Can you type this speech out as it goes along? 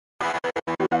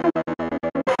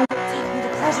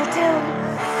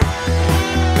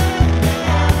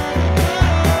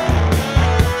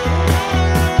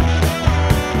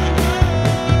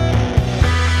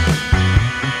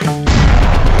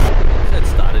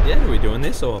doing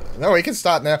this or? No, we can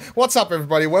start now. What's up,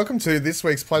 everybody? Welcome to this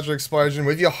week's Pleasure Explosion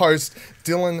with your host,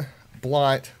 Dylan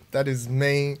Blight. That is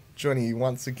me, joining you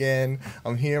once again.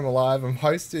 I'm here, I'm alive, I'm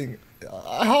hosting.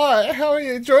 Hi, how are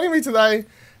you? Joining me today,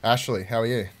 Ashley, how are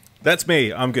you? That's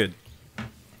me. I'm good.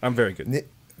 I'm very good.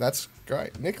 That's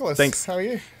great. Nicholas, thanks. How are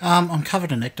you? I'm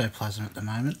covered in ectoplasm at the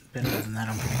moment. Better than that,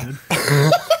 I'm pretty good.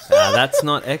 That's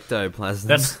not ectoplasm.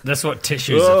 That's what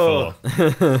tissues are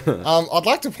for. I'd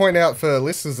like to point out for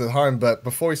listeners at home, but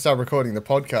before we start recording the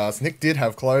podcast, Nick did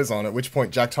have clothes on, at which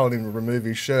point Jack told him to remove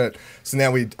his shirt. So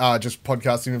now we are just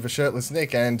podcasting with a shirtless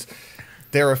Nick, and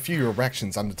there are a few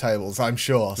erections under tables, I'm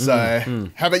sure. So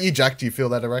how about you, Jack? Do you feel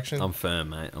that erection? I'm firm,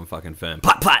 mate. I'm fucking firm.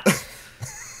 Plat, plat!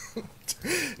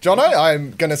 Jono,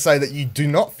 I'm going to say that you do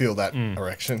not feel that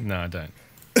erection. No, I don't.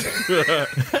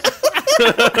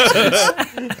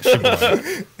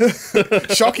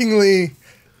 Shockingly,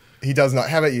 he does not.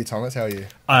 How about you, Thomas? How are you?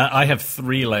 I have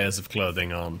 3 layers of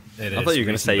clothing on. I thought you were going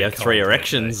to say you have 3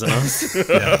 erections. And I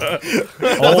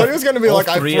thought it was going to be like,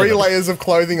 I have 3 layers of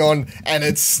clothing on, and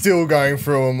it's still going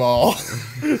through them all.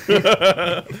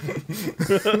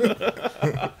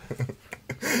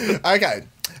 Okay,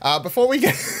 before we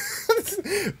get...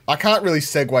 I can't really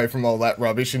segue from all that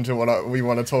rubbish into what we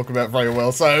want to talk about very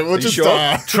well, so we'll just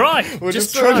try. We'll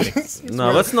just try.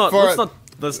 No, let's not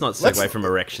segue from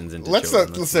erections into let's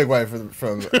segue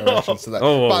from erections to that.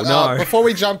 But before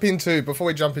we jump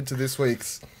into this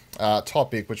week's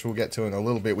topic, which we'll get to in a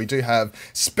little bit, we do have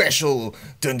special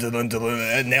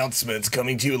announcements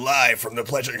coming to you live from the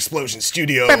Pleasure Explosion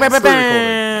Studio.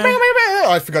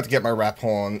 I forgot to get my rap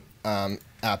horn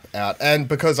app out, and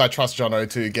because I trust Jono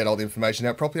to get all the information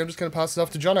out properly, I'm just going to pass it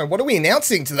off to Jono. What are we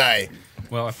announcing today?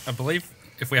 Well, I believe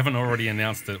if we haven't already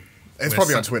announced it, it's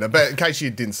probably on Twitter, but in case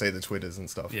you didn't see the Twitters and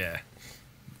stuff. Yeah.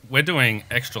 We're doing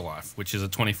Extra Life, which is a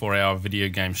 24-hour video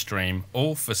game stream,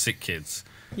 all for sick kids.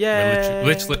 Yeah.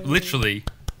 We're literally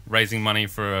raising money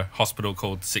for a hospital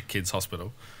called Sick Kids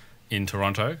Hospital in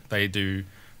Toronto. They do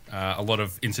a lot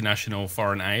of international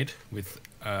foreign aid with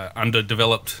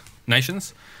underdeveloped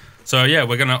nations. So, yeah,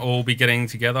 we're going to all be getting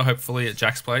together, hopefully, at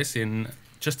Jack's place in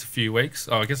just a few weeks.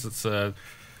 Oh, I guess it's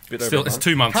it's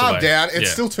 2 months away. Calm down.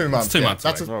 It's still 2 months. It's 2 months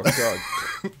away. Oh,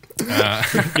 God.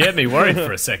 You had me worried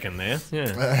for a second there.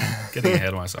 Yeah. Getting ahead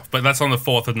of myself. But that's on the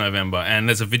 4th of November. And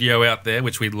there's a video out there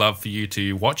which we'd love for you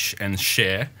to watch and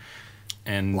share.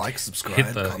 And like,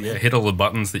 subscribe, hit all the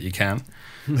buttons that you can.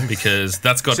 Because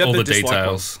that's got all the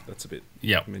details. That's a bit...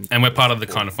 Yeah. And we're part of the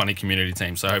Kind of Funny community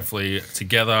team. So hopefully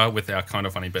together with our Kind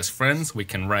of Funny best friends, we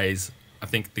can raise, I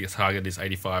think the target is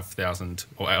 $85,000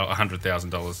 or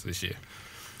 $100,000 this year.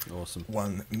 Awesome.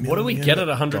 What do we get at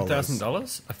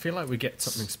 $100,000? I feel like we get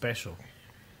something special.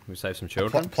 We save some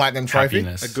children. Platinum trophy.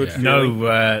 Happiness, a good feeling.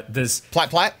 No, there's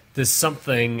Plat. There's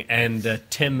something, and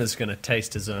Tim is going to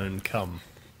taste his own cum.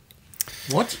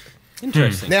 What?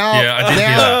 Interesting. Now, Yeah, I did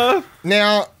hear that.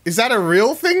 Now, is that a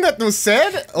real thing that was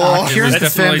said? Or Kieran was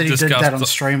confirmed that he did definitely that on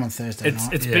stream on Thursday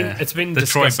night. It's been The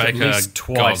Troy discussed at Baker least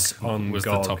twice GOG on was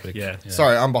the GOG. topic. Yeah.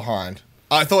 Sorry, I'm behind.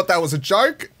 I thought that was a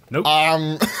joke. Nope.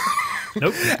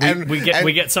 Nope.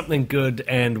 We get something good,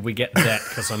 and we get that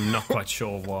because I'm not quite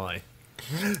sure why.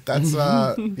 That's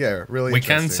really. We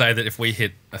can interesting. say that if we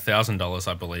hit $1,000,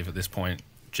 I believe at this point,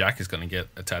 Jack is going to get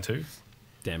a tattoo.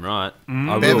 Damn right.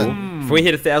 I will. Bevan. If we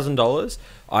hit $1,000,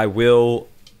 I will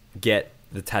get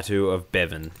the tattoo of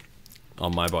Bevan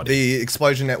on my body. The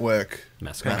Explosion Network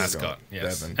Mascot,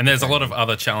 yes. Bevan. And there's a lot of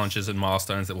other challenges and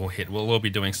milestones that we'll hit. We'll all be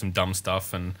doing some dumb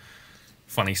stuff and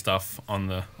funny stuff on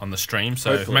the stream.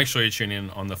 So Hopefully. make sure you tune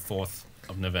in on the 4th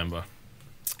of November.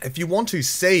 If you want to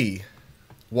see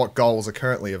what goals are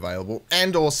currently available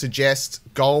and or suggest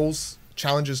goals,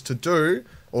 challenges to do,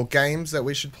 or games that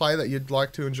we should play that you'd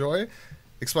like to enjoy,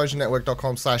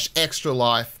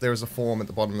 explosionnetwork.com/extra-life. There is a form at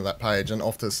the bottom of that page, and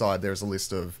off to the side there is a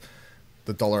list of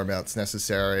the dollar amounts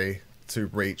necessary to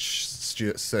reach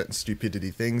certain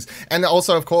stupidity things. And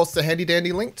also, of course, the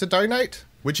handy-dandy link to donate,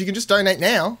 which you can just donate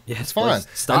now. Yeah, it's fine.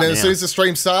 Start And then now. as soon as the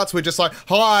stream starts, we're just like,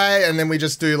 hi, and then we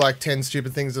just do like 10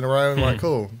 stupid things in a row, and like,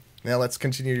 cool. Now let's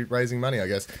continue raising money, I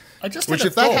guess. I just Which, had a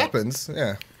if that thought. happens,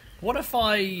 yeah. What if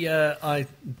I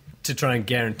to try and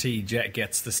guarantee Jack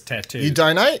gets this tattoo? You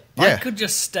donate? I Yeah. could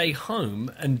just stay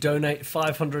home and donate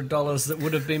 $500 that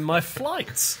would have been my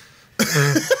flights.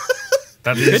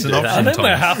 That is an do that. option, I think we're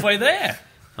Thomas. halfway there.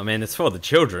 I mean, it's for the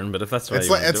children, but if that's the way It's,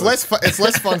 you want to do less it's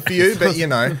less fun for you, but you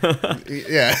know,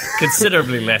 yeah.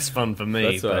 Considerably less fun for me.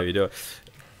 that's the way but you do it.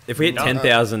 If we hit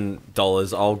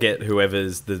 $10,000, I'll get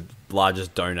whoever's the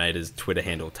largest donator's Twitter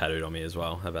handle tattooed on me as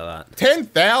well. How about that?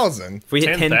 10,000. If we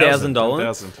hit $10,000,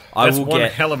 $10,000, I that's will one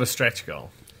get. hell of a stretch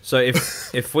goal. So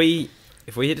if we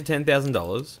if we hit to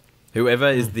 $10,000, whoever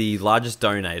is the largest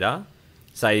donator,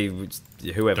 say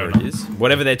whoever it is,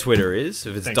 whatever their Twitter is,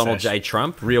 if it's Thanks, Donald Ash. J.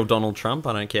 Trump, real Donald Trump,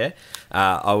 I don't care,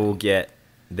 I will get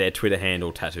their Twitter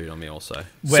handle tattooed on me also. So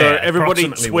Where? everybody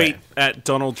Approximately tweet where? at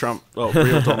Donald Trump. Oh,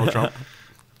 real Donald Trump.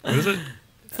 What is it?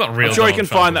 It's not real. I'm sure he Donald can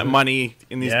Trump, find is that it? money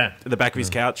in Yeah. the back of his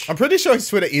couch. I'm pretty sure his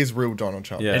Twitter is real Donald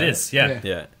Trump. Yeah. It is, yeah.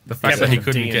 Yeah. The fact that he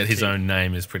couldn't DNT. get his own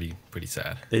name is pretty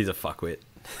sad. He's a fuckwit.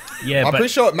 Yeah, I'm but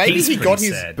pretty sure maybe he's he pretty got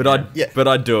his- sad, But yeah.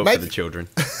 I'd do it Maybe- for the children.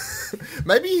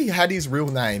 Maybe he had his real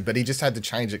name, but he just had to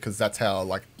change it because that's how,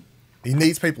 like, he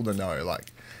needs people to know,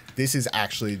 like, this is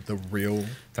actually the real.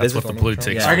 That's what the Donald blue Trump.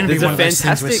 ticks I reckon are. it'd be There's a one of those things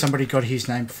where fantastic- somebody got his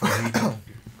name before he did.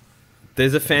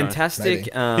 There's a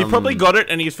fantastic... maybe. He probably got it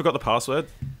and he just forgot the password.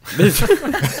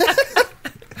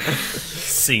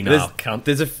 Senile cunt.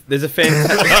 There's a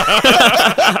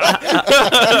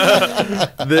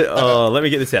let me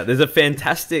get this out. There's a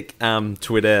fantastic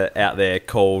Twitter out there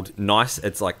called Nice.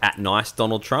 It's like at Nice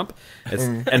Donald Trump,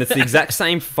 and it's the exact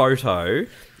same photo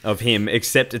of him,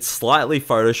 except it's slightly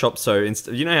photoshopped. So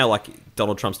you know how like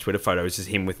Donald Trump's Twitter photo is just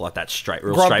him with like that straight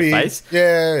Grumpy. face.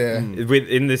 Yeah.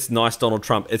 In this Nice Donald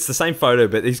Trump, it's the same photo,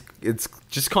 but it's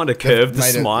just kind of curved the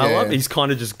made it- smile yeah. up. He's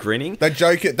kind of just grinning. They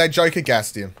Joker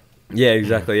gassed him. Yeah,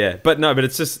 exactly. Yeah, but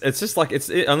it's just like it's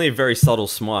only a very subtle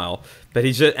smile. But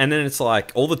he's just, and then it's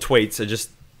like all the tweets are just,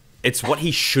 it's what he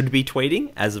should be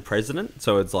tweeting as a president.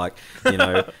 So it's like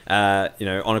on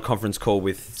a conference call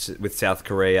with South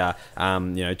Korea,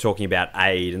 talking about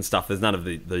aid and stuff. There's none of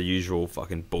the usual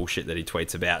fucking bullshit that he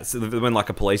tweets about. So when like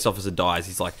a police officer dies,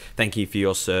 he's like, "Thank you for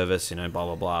your service," blah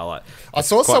blah blah. Like I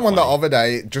saw it's quite someone funny. the other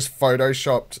day just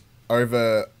photoshopped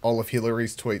over all of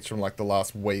Hillary's tweets from like the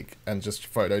last week and just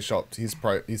photoshopped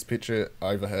his picture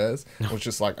over hers. It was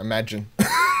just like, imagine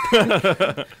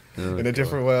in a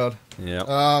different world.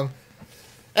 Yeah.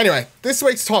 Anyway, this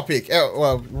week's topic,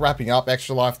 wrapping up,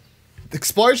 Extra Life,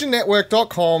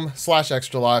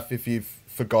 explosionnetwork.com/extra life. If you've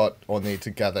forgot or need to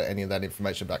gather any of that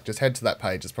information back, just head to that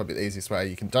page. It's probably the easiest way.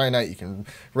 You can donate, you can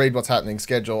read what's happening,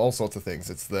 schedule, all sorts of things.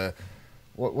 It's the...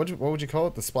 What would you call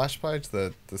it? The splash page?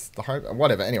 The home?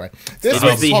 Whatever. Anyway, this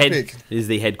week's topic... It is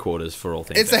the headquarters for all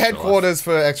things. It's the Extra Life. headquarters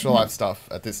for Extra Life stuff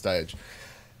at this stage.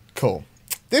 Cool.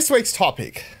 This week's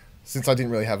topic, since I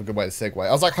didn't really have a good way to segue,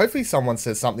 I was like, hopefully someone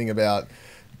says something about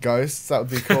ghosts. That would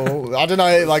be cool. I don't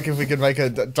know, like if we could make a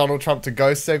Donald Trump to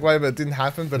ghost segue, but it didn't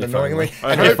happen. But annoyingly,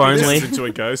 I If hope only. this is into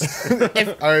a ghost.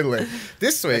 if only.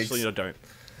 This week, Actually, I don't.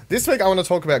 This week I want to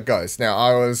talk about ghosts. Now,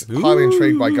 I was highly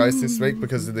intrigued by ghosts this week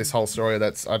because of this whole story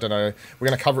that's, I don't know, we're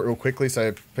going to cover it real quickly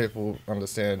so people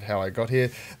understand how I got here.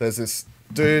 There's this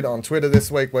dude on Twitter this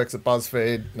week, works at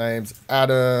BuzzFeed, name's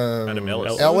Adam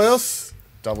Ellis.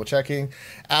 Double checking.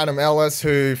 Adam Ellis,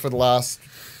 who for the last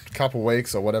couple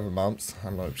weeks or whatever months,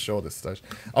 I'm not sure this stage,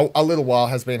 a little while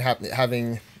has been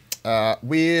having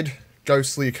weird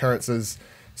ghostly occurrences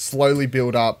slowly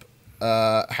build up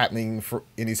happening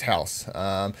in his house.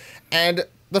 And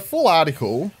the full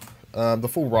article, the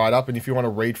full write-up, and if you want to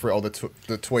read through all the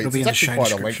tweets, it's actually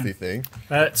quite a lengthy thing.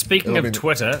 Speaking It'll of be-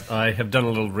 Twitter, I have done a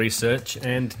little research,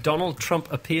 and Donald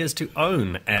Trump appears to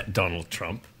own at Donald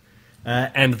Trump.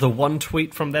 And the one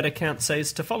tweet from that account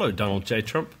says, to follow Donald J.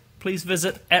 Trump, please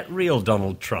visit at real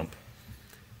Donald Trump.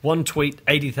 One tweet,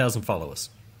 80,000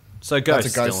 followers. So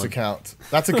ghosts. That's a ghost Dylan. account.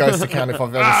 That's a ghost account if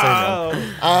I've ever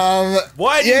seen one.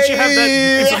 Why didn't you have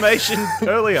that information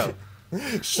earlier?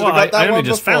 Should have got that I only one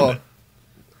just before. found it.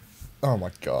 Oh my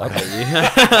god.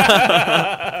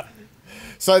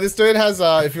 So this dude has,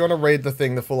 if you want to read the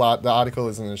thing, the article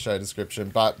is in the show description.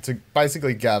 But to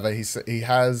basically gather, he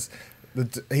starts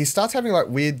having like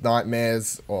weird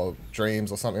nightmares or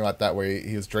dreams or something like that, where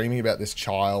he was dreaming about this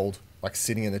child like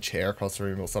sitting in a chair across the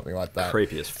room or something like that.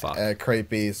 Creepy as fuck.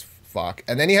 Creepy as fuck.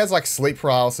 And then he has like sleep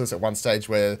paralysis at one stage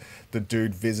where the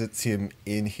dude visits him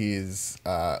in his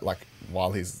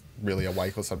while he's really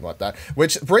awake or something like that.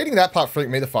 Which reading that part freaked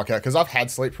me the fuck out because I've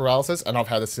had sleep paralysis and I've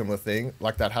had a similar thing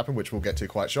like that happen, which we'll get to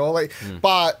quite shortly.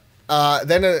 But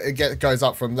then it goes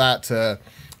up from that to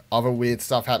other weird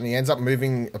stuff happening. He ends up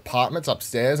moving apartments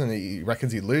upstairs and he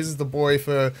reckons he loses the boy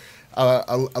for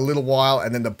a little while,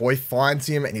 and then the boy finds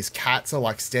him and his cats are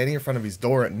like standing in front of his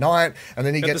door at night, and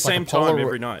then he At gets the same like a time Polaroid.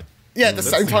 every night. Yeah, at the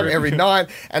same time every night.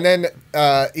 And then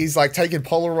he's like taking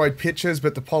Polaroid pictures,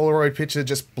 but the Polaroid picture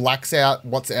just blacks out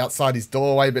what's outside his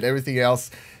doorway, but everything else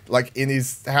like in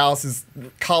his house is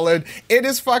colored. It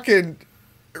is fucking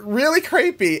really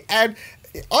creepy. And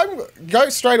I'm go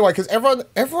straight away because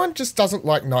everyone just doesn't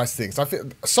like nice things. I feel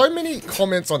so many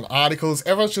comments on articles,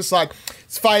 everyone's just like,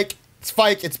 it's fake,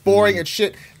 it's boring, it's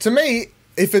shit. To me,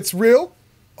 if it's real,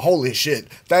 holy shit,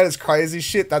 that is crazy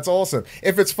shit, that's awesome.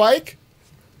 If it's fake,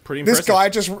 Pretty This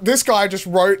impressive. guy just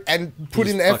wrote and put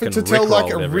He's in effort to fucking tell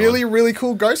like a rickrolled really everyone. really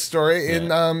cool ghost story in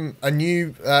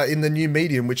Yeah. in the new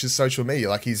medium, which is social media.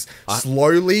 Like he's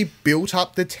slowly built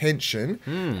up the tension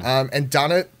and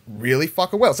done it really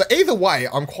fucking well. So either way,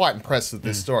 I'm quite impressed with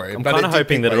this story. I'm But kind it of did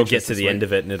hoping pique that my it'll get interest to this the week. end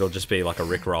of it and it'll just be like a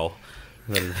rickroll.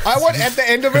 I want at the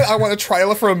end of it, I want a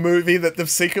trailer for a movie that they've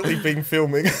secretly been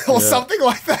filming or something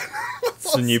like that.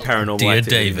 It's a new paranormal Dear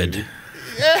activity David. movie.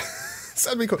 Yeah,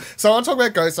 that'd be cool. So I want to talk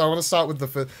about ghosts. I want to start with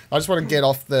I just want to get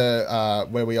off the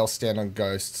where we all stand on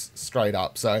ghosts straight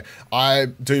up. So I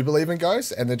do believe in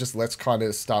ghosts, and then just let's kind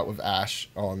of start with Ash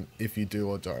on if you do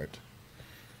or don't.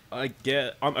 I'm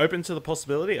open to the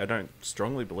possibility. I don't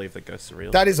strongly believe that ghosts are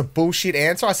real. That is a bullshit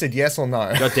answer. I said yes or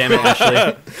no. God damn it,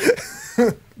 Ashley.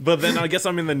 But then I guess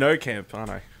I'm in the no camp, aren't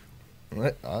I?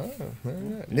 What? Oh,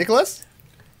 Nicholas,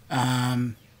 A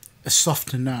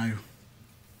softer no.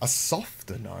 a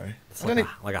softer no. It's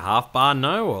like a half bar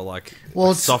no, or like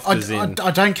Well, soft I, as in.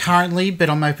 I don't currently, but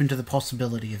I'm open to the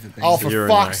possibility of it being. Oh, so. for You're a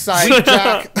fuck's no. sake,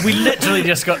 Jack! We literally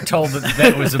just got told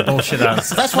that was a bullshit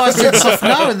answer. That's why I said soft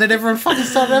no, and then everyone fucking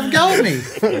started having a go at me.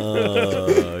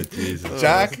 Oh Jesus.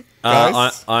 Jack, I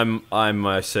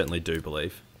ghosts. certainly do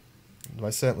believe. I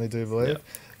certainly do believe.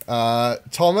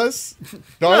 Thomas,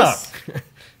 ghosts?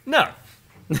 No.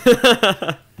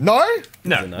 No.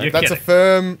 No, no. you're That's kidding. a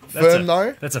firm That's a-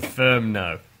 no. That's a firm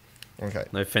no. Okay.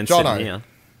 No fence Jono. in here.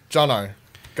 Jono,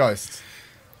 ghosts.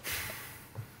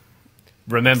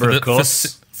 Remember, of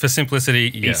course, For simplicity,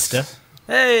 yes. Easter.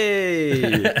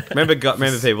 Hey, remember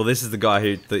people. This is the guy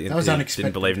who was didn't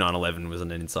unexpected. believe 9/11 was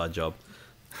an inside job.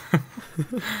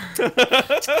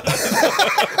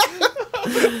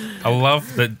 I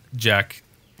love that Jack.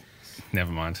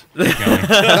 Never mind. Keep going.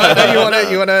 No,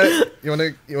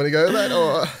 you wanna go with that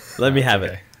or? Let me have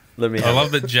it. Let me. I Have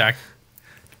love that Jack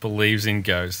believes in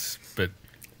ghosts, but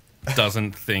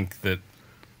doesn't think that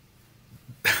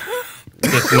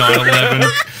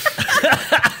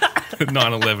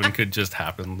 9/11 could just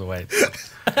happen the way.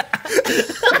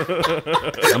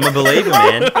 I'm a believer,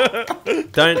 man.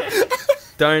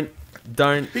 Don't.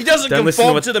 He doesn't don't listen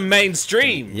conform what- to the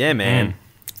mainstream. Yeah, man.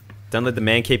 Don't let the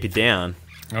man keep you down.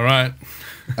 All right.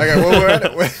 Okay, well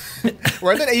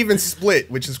we're at an even split,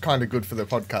 which is kind of good for the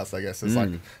podcast, I guess. It's like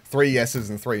 3 yeses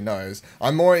and 3 nos.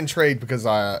 I'm more intrigued because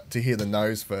to hear the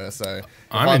nos first. So if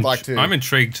I'm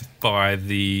intrigued by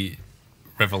the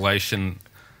revelation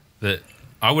that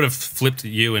I would have flipped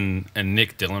you and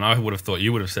Nick, Dylan. I would have thought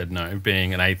you would have said no,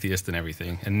 being an atheist and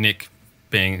everything, and Nick,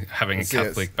 having a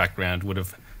Catholic background, would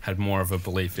have had more of a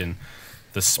belief in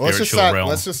the spiritual realm.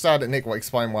 Let's just start at Nick.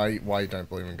 Explain why you don't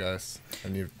believe in ghosts.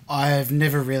 And I have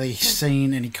never really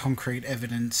seen any concrete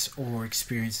evidence or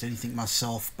experienced anything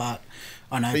myself, but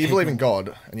I know. But you believe in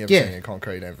God, and you haven't Yeah. seen any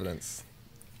concrete evidence.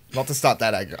 Not to start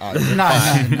that argument. No.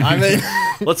 I mean,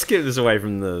 Let's get this away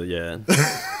from the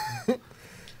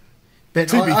But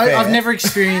To be fair. I've never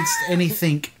experienced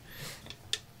anything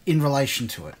in relation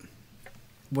to it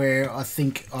where I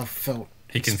think I've felt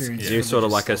experienced. You're sort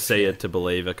of like a religious stuff. see it to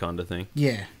believe it kind of thing.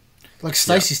 Yeah. Like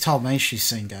Stacey's told me she's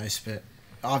seen ghosts, but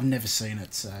I've never seen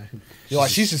it, so. you're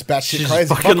like, she's just batshit crazy.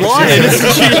 Fucking Fuck lying. her.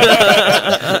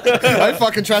 I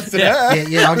fucking trusted her.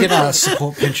 Yeah, I'll get a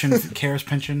support pension, carer's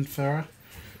pension for her.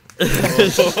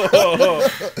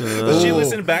 Does she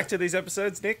listen back to these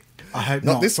episodes, Nick? I hope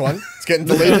Not not. this one. It's getting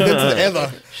deleted into the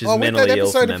ether. She's Where'd that mentally ill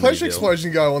episode from of Pleasure Amityville.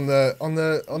 Explosion go on the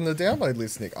download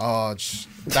list, Nick? Oh,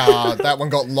 that one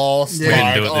got lost. Yeah. We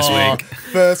didn't do it this week.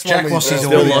 First Jack one lost his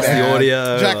Still audio. lost the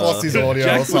audio. Jack lost his audio or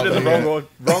Jack put it something. in the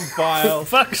wrong file.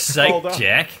 Fuck's Hold sake, on.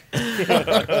 Jack.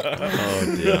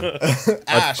 Oh dear.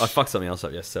 Ash, I fucked something else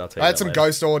up yesterday. I'll tell you I had that some later.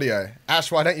 ghost audio.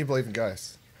 Ash, why don't you believe in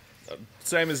ghosts?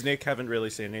 Same as Nick, haven't really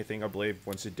seen anything. I believe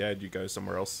once you're dead, you go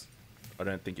somewhere else. I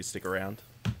don't think you stick around.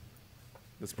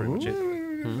 That's pretty much it.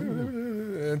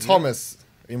 And Thomas,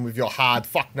 in with your hard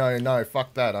fuck no,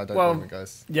 fuck that. I don't Well, believe in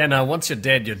ghosts. yeah, no. Once you're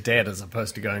dead, as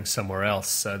opposed to going somewhere else.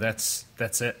 So that's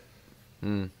it.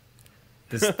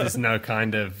 There's no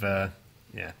kind of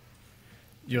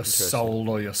your soul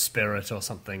or your spirit or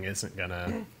something isn't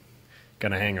gonna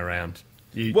hang around.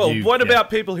 What about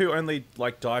people who only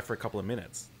die for a couple of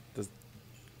minutes?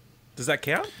 Does that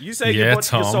count? You say Yeah, your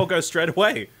Tom. soul goes straight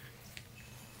away.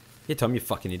 Yeah, Tom, you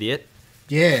fucking idiot.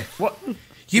 Yeah. what?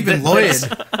 You've been That is-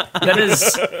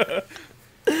 lawyered.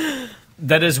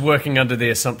 That is working under the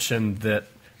assumption that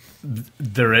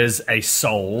there is a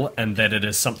soul and that it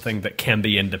is something that can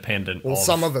be independent Well,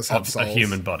 some of us have a souls.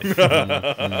 human body,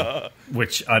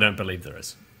 which I don't believe there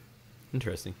is.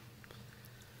 Interesting.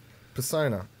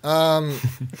 Persona.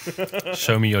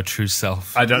 Show me your true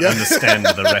self. I don't understand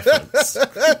the reference.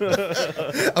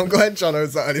 I'm glad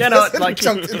Jono's the only Yeah, no, person like- who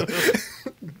jumped in.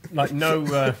 Like,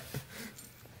 no...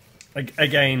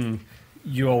 again,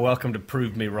 you are welcome to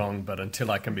prove me wrong, but until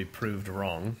I can be proved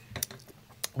wrong...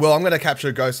 Well, I'm going to capture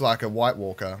a ghost like a White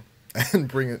Walker and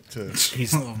bring it to...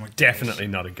 He's definitely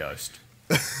not a ghost.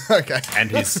 Okay.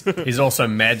 And he's also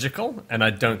magical, and I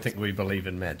don't think we believe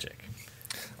in magic.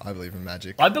 I believe in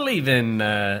magic. I believe in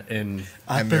I And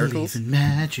believe miracles? in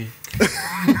magic.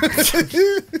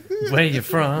 where you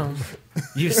from,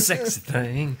 you sexy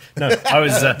thing. No, I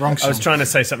was Wrong I was song. trying to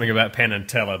say something about Penn and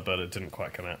Teller, but it didn't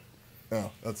quite come out.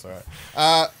 Oh, that's all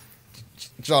right.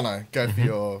 Jono, go for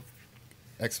your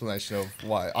explanation of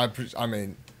why. I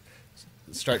mean,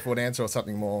 straightforward answer or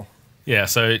something more? Yeah,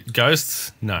 so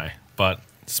ghosts, no. But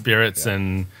spirits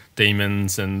and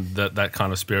demons and that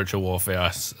kind of spiritual warfare, I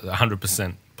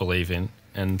 100% believe in.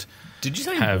 And Did you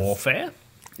say Have- warfare?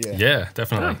 yeah,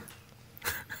 definitely.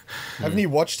 Haven't you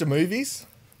watched the movies?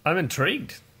 I'm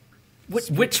intrigued.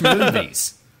 Which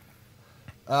movies?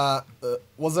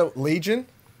 Was it Legion?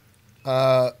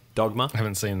 Dogma. I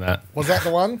haven't seen that. Was that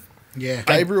the one? Yeah.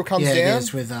 Gabriel comes yeah, down? it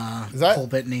is with that- Paul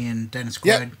Bettany and Dennis Quaid.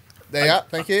 Yep. There you are.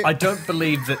 Thank you. I don't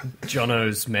believe that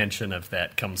Jono's mention of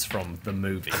that comes from the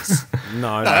movies. No,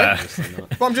 obviously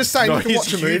not. Well, I'm just saying No, you can he's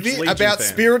watch a a huge movie Legion about fan.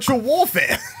 spiritual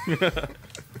warfare.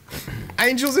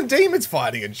 Angels and demons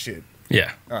fighting and shit.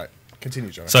 Yeah. All right.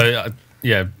 Continue, Jono. So,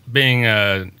 yeah, being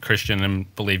a Christian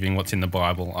and believing what's in the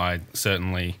Bible, I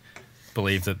certainly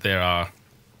believe that there are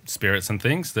spirits and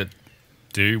things that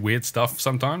do weird stuff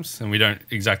sometimes, and we don't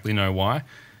exactly know why.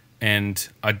 And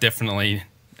I definitely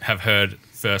have heard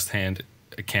firsthand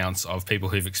accounts of people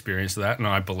who've experienced that, and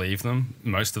I believe them,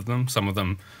 most of them. Some of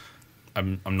them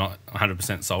I'm not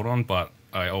 100% sold on, but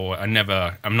I'm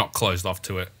not closed off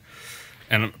to it.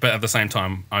 But at the same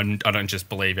time, I don't just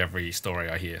believe every story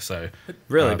I hear. So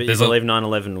Really, but you there's believe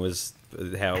 9/11 was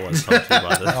how it was told to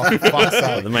you by Fuck's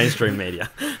sake. the mainstream media.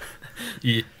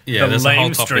 yeah, the there's a whole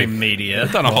mainstream topic. media.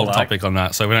 We've done a whole Like- topic on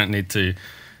that, so we don't need to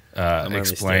only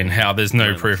explain staring. how there's no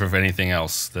Very proof of anything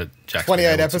else that Jack's 28 been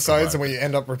able to episodes and provide. we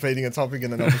end up repeating a topic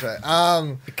in another show.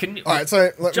 Can you, All right,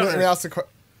 so let Jono, me ask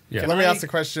Yeah. let me ask the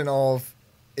question of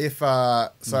if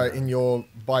in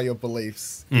by your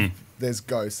beliefs, if there's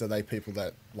ghosts, are they people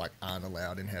that like aren't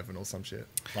allowed in heaven or some shit?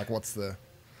 Like, what's the?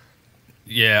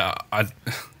 Yeah,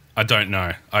 I don't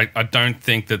know. I don't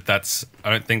think that's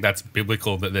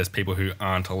biblical that there's people who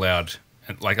aren't allowed.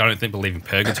 Like, I don't believe in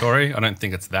purgatory. I don't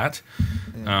think it's that.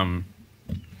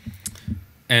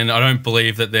 And I don't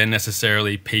believe that they're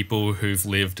necessarily people who've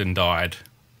lived and died.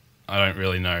 I don't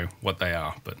really know what they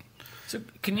are, but so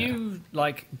can you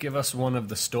like give us one of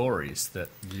the stories that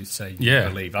you say you Yeah.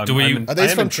 believe? Do we- Are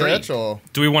these from intrigued. church or?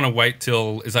 do we want to wait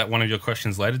till? Is that one of your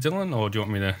questions later, Dylan, or do you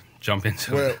want me to jump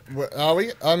into it? Where are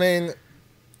we? I mean,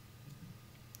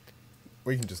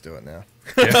 we can just do it now.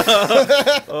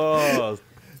 Oh,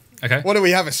 Okay. What do we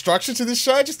have a structure to this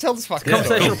show? Just tell us fucking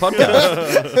story. Conversational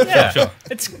podcast. Yeah, Sure.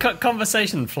 it's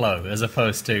conversation flow as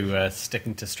opposed to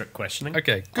sticking to strict questioning.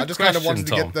 Okay. I just kind of wanted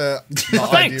to get the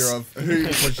Thanks. idea of who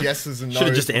was yeses and nos. Should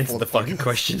have just before answered the fucking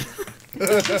question.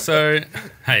 So,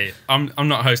 hey, I'm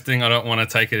not hosting. I don't want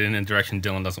to take it in a direction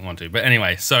Dylan doesn't want to. But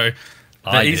anyway, so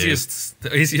I the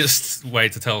do. easiest way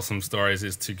to tell some stories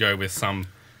is to go with some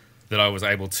that I was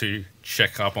able to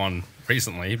check up on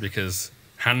recently because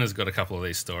Hannah's got a couple of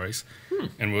these stories,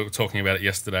 and we were talking about it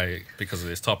yesterday because of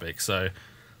this topic. So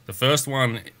the first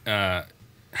one, Hannah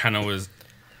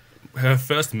her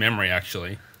first memory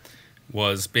actually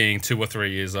was being 2 or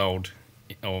 3 years old,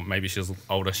 or maybe she was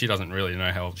older. She doesn't really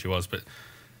know how old she was, but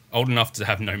old enough to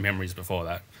have no memories before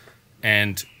that.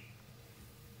 And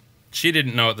she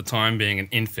didn't know at the time, being an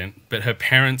infant, but her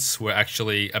parents were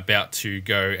actually about to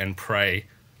go and pray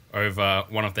over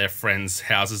one of their friends'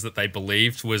 houses that they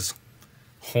believed was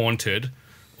haunted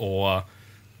or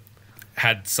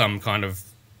had some kind of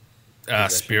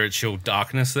spiritual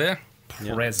darkness there.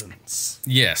 Presence.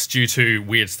 Yes, due to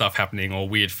weird stuff happening or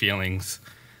weird feelings.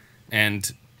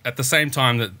 And at the same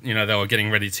time that, they were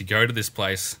getting ready to go to this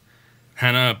place,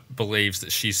 Hannah believes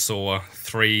that she saw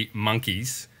 3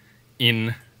 monkeys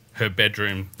in her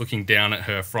bedroom looking down at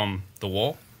her from the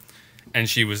wall. And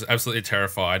she was absolutely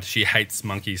terrified. She hates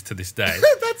monkeys to this day.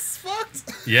 That's fucked.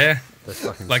 Yeah. That's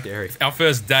fucking Like, scary. our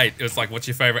first date, it was like, what's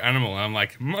your favorite animal? And I'm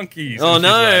like, monkeys. Oh And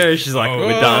no! She's like,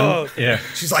 we're done. Yeah.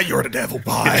 She's like, you're the devil.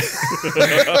 Bye.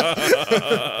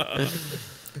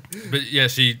 But yeah,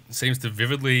 she seems to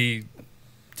vividly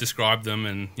describe them,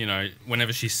 and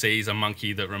whenever she sees a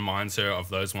monkey that reminds her of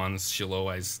those ones, she'll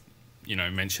always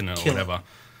mention it Kill or it. whatever.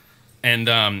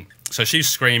 And so she's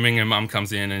screaming, and Mum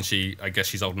comes in, and I guess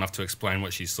she's old enough to explain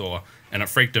what she saw, and it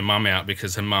freaked her mum out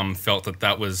because her mum felt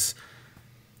that was,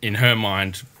 in her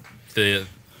mind, the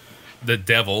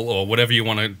devil, or whatever you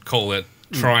want to call it,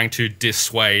 trying to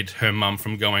dissuade her mum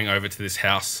from going over to this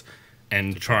house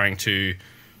and trying to,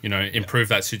 improve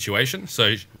that situation.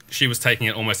 So she was taking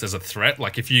it almost as a threat,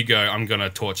 like, if you go, I'm going to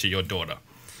torture your daughter.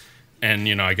 And,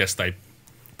 I guess they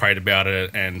prayed about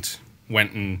it and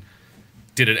went and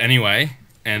did it anyway,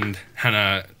 and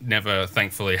Hannah never,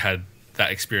 thankfully, had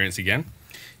that experience again.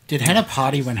 Did Hannah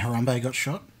party when Harambe got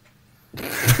shot?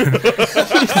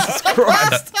 Jesus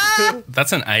Christ.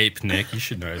 That's an ape, Nick. You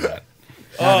should know that.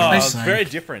 Oh, it's very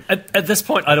different. At this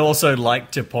point, I'd also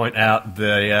like to point out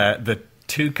the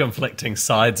two conflicting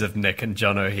sides of Nick and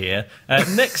Jono here.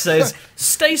 Nick says,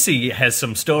 Stacey has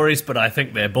some stories, but I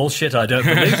think they're bullshit. I don't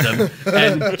believe them.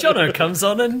 And Jono comes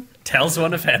on and tells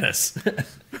one of Hannah's.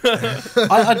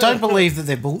 I don't believe that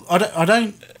they're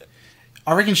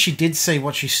I reckon she did see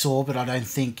what she saw, but I don't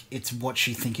think it's what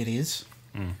she think it is.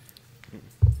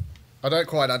 I don't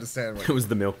quite understand. It was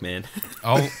the milkman.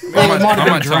 I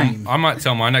might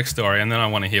tell my next story, and then I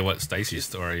want to hear what Stacey's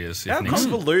story is. How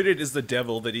convoluted is the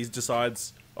devil that he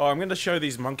decides, I'm going to show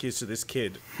these monkeys to this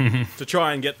kid to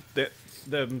try and get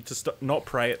them to not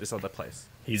pray at this other place?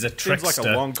 He's a trickster. Seems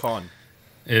like a long con.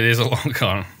 It is a long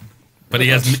con. But he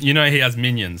has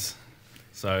minions.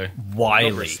 So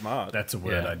wily. Smart. That's a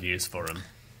word I'd use for him.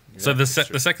 So the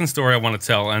second story I want to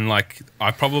tell, and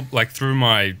I probably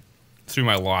through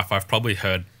my life, I've probably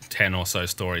heard 10 or so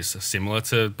stories similar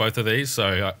to both of these.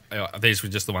 So these were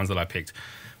just the ones that I picked.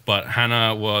 But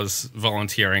Hannah was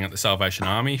volunteering at the Salvation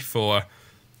Army for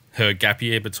her gap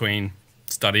year between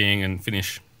studying and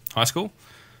finish high school.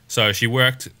 So she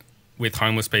worked with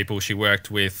homeless people. She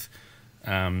worked with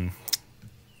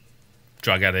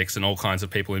drug addicts and all kinds of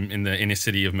people in the inner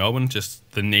city of Melbourne, just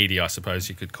the needy, I suppose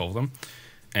you could call them.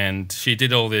 And she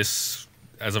did all this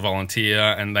as a volunteer,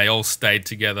 and they all stayed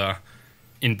together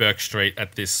in Burke Street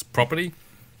at this property.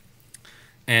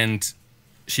 And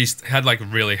she's had a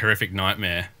really horrific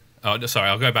nightmare. Oh, sorry,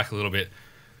 I'll go back a little bit.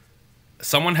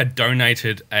 Someone had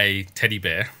donated a teddy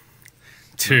bear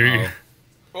to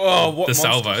the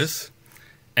Salvos,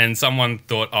 and someone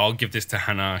thought, I'll give this to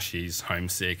Hannah. She's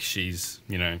homesick. She's,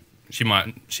 she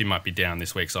might be down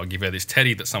this week, so I'll give her this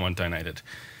teddy that someone donated.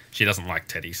 She doesn't like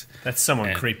teddies. That's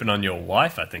someone creeping on your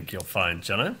wife, I think you'll find,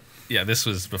 Jono. Yeah, this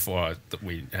was before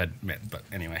we had met, but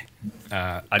anyway,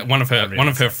 one of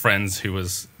her friends it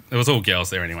was all girls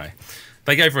there anyway.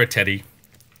 They gave her a teddy.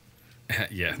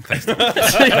 Yeah, thanks. They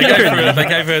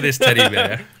gave her this teddy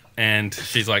bear, and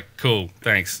she's like, "Cool,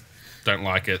 thanks." Don't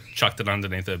like it. Chucked it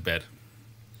underneath her bed.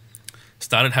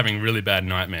 Started having really bad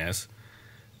nightmares,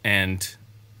 and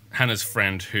Hannah's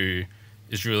friend, who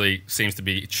seems to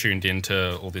be tuned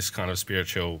into all this kind of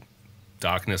spiritual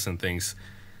darkness and things,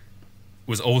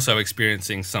 was also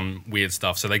experiencing some weird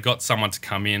stuff. So they got someone to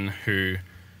come in who,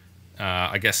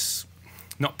 I guess,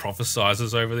 not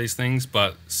prophesizes over these things,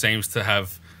 but seems to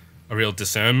have a real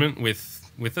discernment with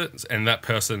it. And that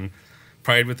person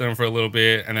prayed with them for a little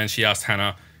bit, and then she asked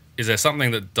Hannah, is there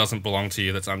something that doesn't belong to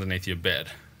you that's underneath your bed?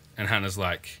 And Hannah's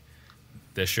like,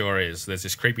 there sure is. There's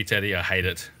this creepy teddy, I hate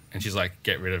it. And she's like,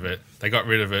 get rid of it. They got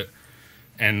rid of it,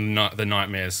 and the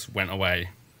nightmares went away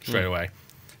straight away.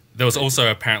 There was also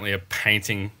apparently a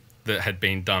painting that had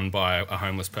been done by a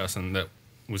homeless person that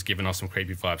was giving off some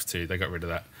creepy vibes too. They got rid of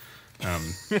that.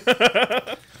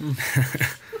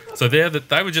 So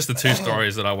they were just the two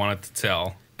stories that I wanted to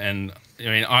tell. And I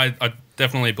mean, I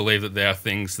definitely believe that there are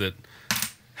things that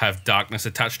have darkness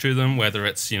attached to them, whether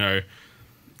it's,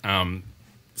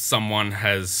 someone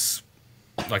has,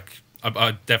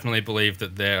 I definitely believe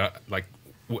that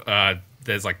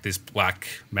there's this black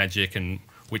magic and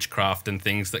witchcraft and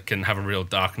things that can have a real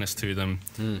darkness to them.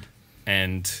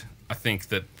 And I think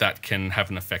that can have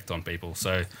an effect on people.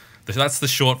 So that's the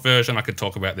short version. I could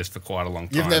talk about this for quite a long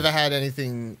time. You've never had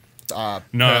anything No,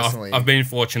 personally? I've been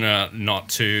fortunate not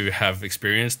to have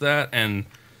experienced that. And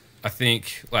I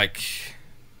think,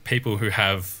 people who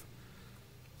have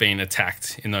been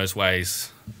attacked in those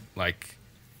ways,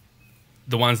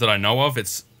 the ones that I know of,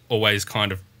 it's always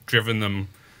kind of driven them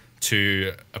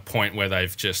to a point where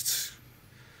they've just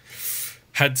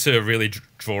had to really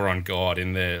draw on God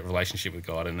in their relationship with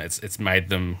God, and it's made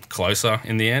them closer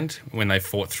in the end when they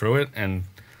fought through it. And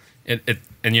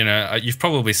you've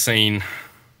probably seen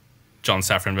John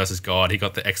Safran versus God. He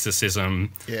got the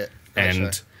exorcism,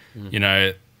 and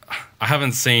I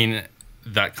haven't seen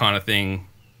that kind of thing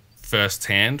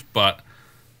firsthand, but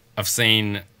I've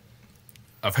seen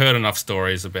I've heard enough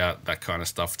stories about that kind of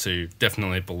stuff to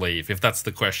definitely believe. If that's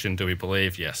the question, do we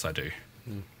believe? Yes, I do.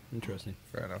 Interesting.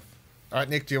 Fair enough. All right,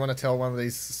 Nick, do you want to tell one of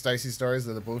these Stacey stories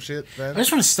that are bullshit then? I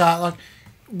just want to start, like,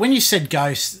 when you said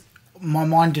ghost, my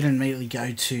mind didn't immediately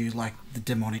go to, like, the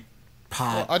demonic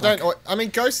part. I mean,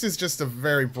 ghost is just a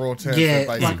very broad term Yeah,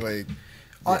 for basically...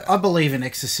 I believe in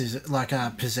exorcism, like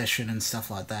possession and stuff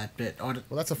like that, but well,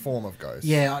 that's a form of ghost.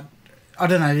 Yeah, I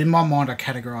don't know. In my mind, I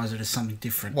categorise it as something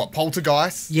different. What,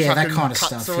 poltergeist? Yeah, that Chucking kind of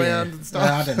cuts stuff. around Yeah, and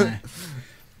stuff? I don't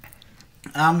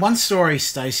know. One story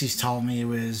Stacey's told me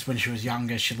was when she was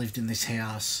younger. She lived in this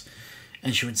house,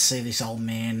 and she would see this old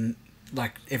man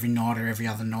like every night or every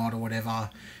other night or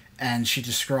whatever. And she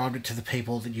described it to the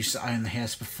people that used to own the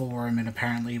house before him, and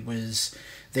apparently it was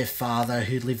their father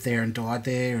who lived there and died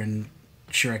there, and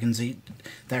she reckons they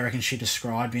reckon she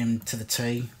described him to the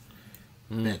T.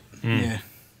 But, yeah.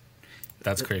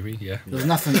 That's creepy, yeah. There's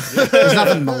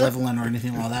nothing malevolent or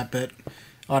anything like that, but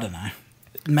I don't know.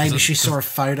 Maybe she saw a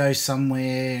photo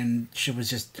somewhere and she was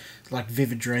just like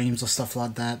vivid dreams or stuff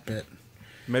like that, but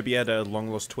Maybe he had a long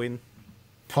lost twin.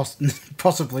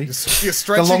 possibly. You're The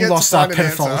stretching long it to lost find an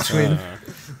pedophile answer. twin.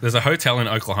 There's a hotel in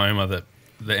Oklahoma that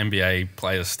the NBA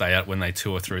players stay at when they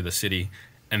tour through the city,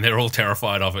 and they're all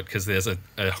terrified of it because there's a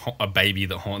baby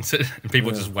that haunts it, and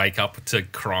people just wake up to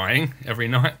crying every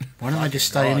night. Why don't they just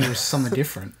stay anywhere somewhere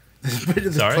different?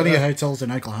 There's Sorry? plenty of hotels in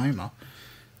Oklahoma.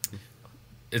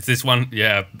 It's this one,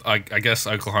 yeah. I guess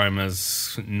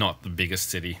Oklahoma's not the biggest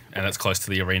city, and it's close to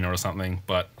the arena or something.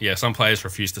 But yeah, some players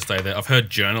refuse to stay there. I've heard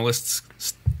journalists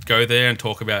go there and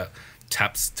talk about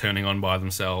taps turning on by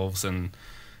themselves and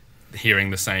hearing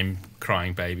the same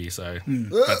crying baby. So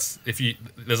that's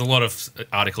there's a lot of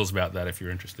articles about that if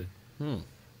you're interested. All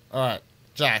right,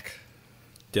 Jack,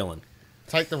 Dylan.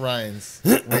 take the reins.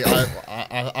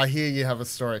 I hear you have a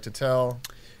story to tell.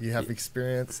 You have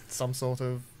experienced some sort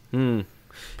of Paranormal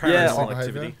behavior?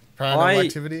 activity. Paranormal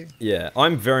activity. Yeah,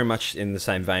 I'm very much in the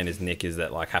same vein as Nick, is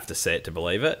that like have to see it to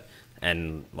believe it,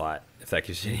 and like if that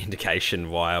gives you any indication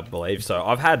why I believe. So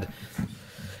I've had,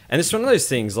 and it's one of those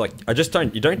things like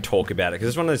you don't talk about it because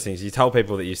it's one of those things you tell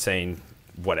people that you've seen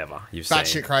whatever you've seen.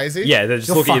 Batshit crazy. Yeah, they just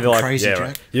You're look at you fucking like crazy, yeah, Jack.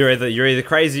 right. You're either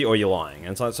crazy or you're lying,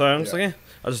 and so I'm just like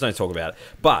I just don't talk about it.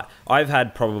 But I've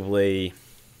had probably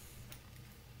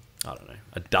I don't know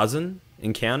a dozen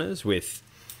encounters with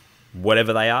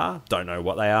whatever they are, don't know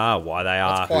what they are, why they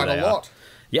are, That's quite who they a are. lot.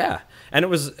 Yeah, and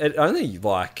it only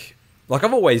like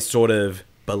I've always sort of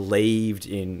believed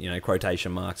in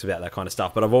quotation marks about that kind of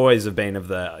stuff, but I've always have been of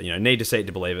the need to see it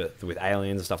to believe it with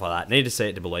aliens and stuff like that. Need to see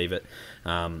it to believe it.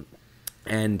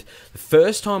 And the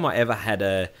first time I ever had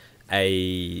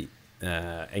a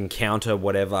encounter,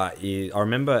 whatever, I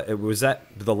remember it was at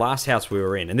the last house we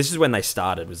were in, and this is when they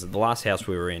started. Was the last house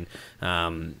we were in?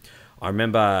 I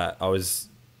remember I was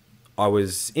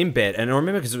in bed, and I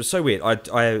remember because it was so weird.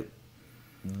 I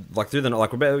like through the night,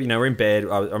 like we're in bed.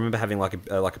 I remember having like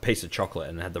a piece of chocolate,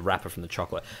 and it had the wrapper from the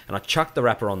chocolate, and I chucked the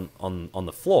wrapper on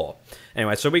the floor.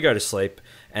 Anyway, so we go to sleep,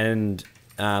 and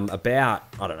about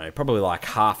I don't know, probably like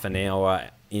half an hour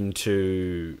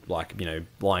into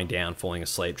lying down, falling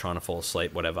asleep, trying to fall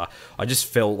asleep, whatever. I just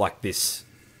felt like this,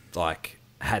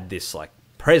 had this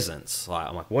presence.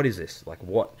 I'm like, what is this?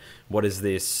 What is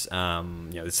this?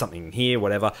 There's something here,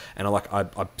 whatever. And I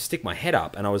stick my head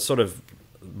up, and I was sort of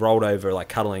rolled over,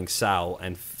 cuddling Sal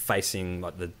and facing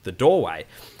the doorway,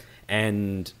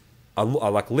 and I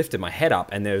lifted my head up,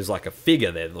 and there was a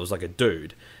figure there. There was a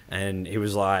dude, and he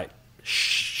was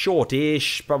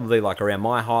shortish, probably around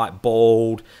my height,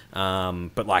 bald,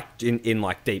 but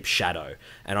in deep shadow.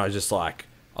 And I was like,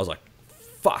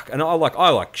 fuck. And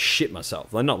I shit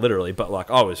myself. Not literally, but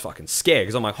I was fucking scared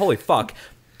because I'm like, holy fuck,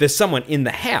 there's someone in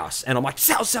the house. And I'm like,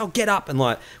 Sal, get up. And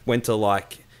went to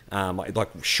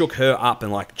shook her up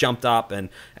and jumped up and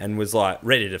was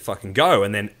ready to fucking go.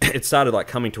 And then it started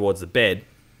coming towards the bed.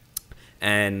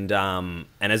 And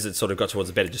as it sort of got towards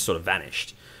the bed, it just sort of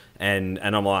vanished. And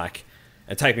I'm like,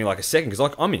 it take me a second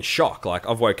because I'm in shock.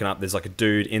 I've woken up, there's a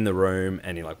dude in the room,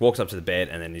 and he walks up to the bed,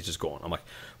 and then he's just gone. I'm like,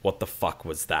 what the fuck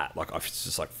was that? I was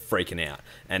just freaking out.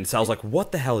 And Sal's like,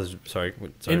 what the hell is? Sorry.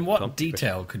 In what Tom?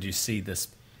 detail could you see this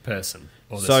person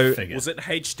or this So- figure? Was it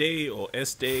HD or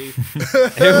SD?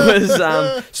 It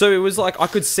was so it was I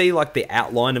could see the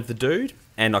outline of the dude,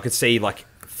 and I could see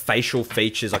facial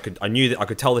features. I could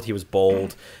tell that he was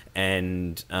bald,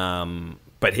 and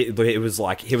but it was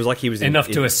he was enough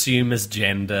to assume his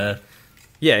gender?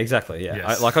 Yeah, exactly. Yeah,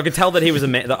 Yes. I could tell that he was a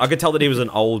man. I could tell that he was an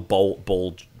old,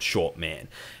 bald, short man,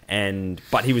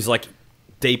 but he was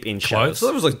deep in shadow, Clothes? so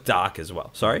it was dark as well.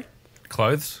 Sorry.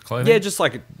 Clothing? Yeah, just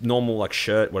normal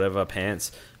shirt, whatever,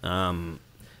 pants.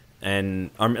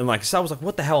 I'm like, so I was like,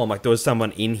 what the hell? I'm like, there was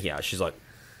someone in here. She's like,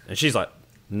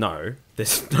 no,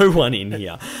 there's no one in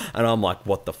here. And I'm like,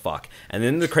 what the fuck? And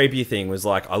then the creepy thing was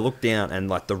like, I looked down and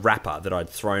like the wrapper that I'd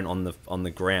thrown on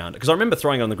the ground, because I remember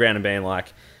throwing it on the ground and being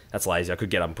like, that's lazy. I could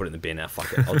get up and put it in the bin now.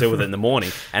 Fuck it. I'll deal with it in the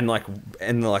morning. And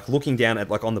looking down at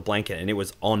like on the blanket, and it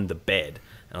was on the bed.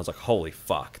 And I was like, holy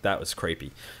fuck, that was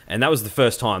creepy. And that was the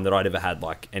first time that I'd ever had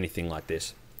like anything like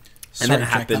this. And Sorry, then it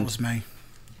Jack, happened. that was me.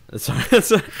 Sorry.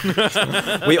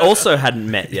 We also hadn't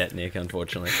met yet, Nick,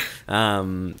 unfortunately.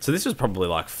 So this was probably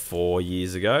like 3 or 4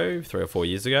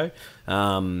 years ago.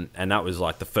 And that was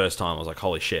like the first time I was like,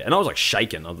 holy shit. And I was like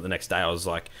shaken the next day. I was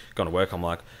like, going to work. I'm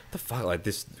like, the fuck, like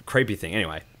this creepy thing.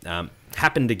 Anyway,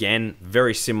 happened again,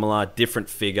 very similar, different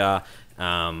figure,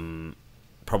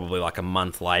 probably like a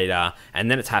month later. And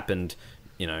then it's happened,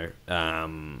 you know,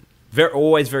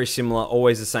 always very similar,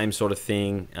 always the same sort of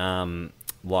thing.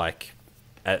 Like,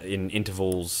 in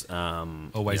intervals.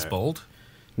 Always bald?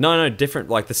 No, different.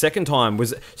 Like the second time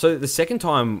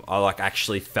I like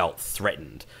actually felt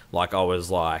threatened. Like I was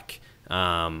like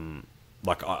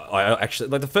I actually,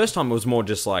 like the first time it was more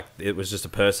just like, it was just a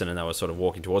person and they were sort of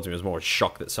walking towards me. It was more a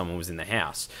shock that someone was in the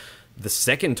house. The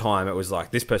second time it was like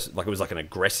this person, like it was like an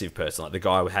aggressive person. Like the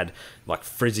guy had like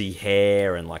frizzy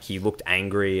hair and like he looked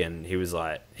angry, and he was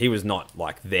not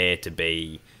like there to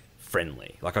be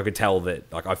friendly. Like I could tell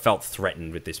that, like I felt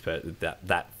threatened with this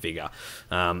that figure.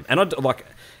 And I'd like,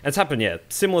 it's happened, yeah,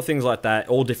 similar things like that,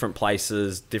 all different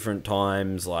places, different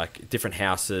times, like different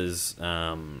houses,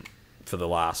 for the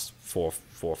last four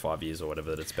or 5 years or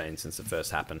whatever that it's been since it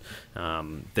first happened.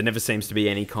 There never seems to be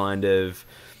any kind of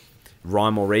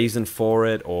rhyme or reason for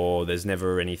it, or there's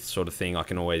never any sort of thing I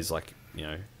can always like, you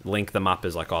know, link them up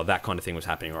as like, oh, that kind of thing was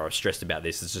happening, or I was stressed about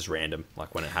this. It's just random,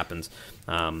 like when it happens.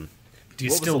 Do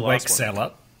you still wake Sal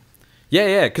up?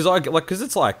 Yeah, because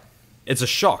it's like, it's a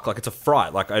shock, like it's a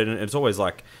fright, like it's always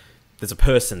like there's a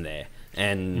person there,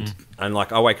 and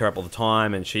like I wake her up all the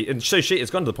time, and she it's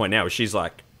gone to the point now where she's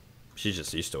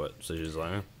just used to it, so she's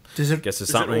like, guess there's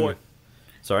something.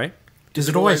 Sorry, does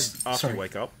it always after you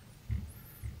wake up?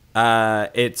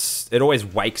 It always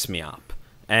wakes me up,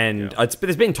 and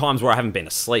there's been times where I haven't been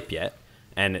asleep yet,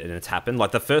 and it's happened.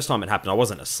 Like the first time it happened, I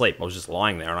wasn't asleep, I was just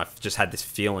lying there, and I just had this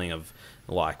feeling of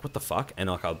like, what the fuck? And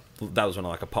like that was when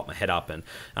I popped my head up, and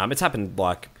it's happened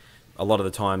like a lot of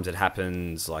the times. It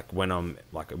happens like when I'm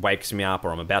like, it wakes me up,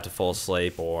 or I'm about to fall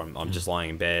asleep, or I'm just lying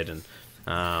in bed, and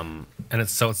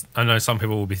it's I know some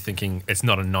people will be thinking it's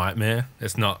not a nightmare,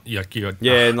 it's not you're like,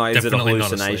 is it a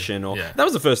hallucination? Or that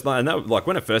was the first night, and that, like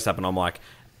when it first happened, I'm like,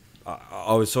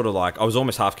 I was sort of like, I was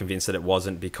almost half convinced that it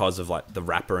wasn't because of like the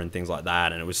wrapper and things like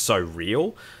that, and it was so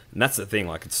real. And that's the thing,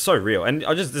 like it's so real. And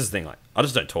this is the thing, like I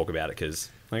just don't talk about it because,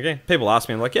 okay, people ask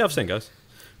me, I'm like, yeah, I've seen ghosts,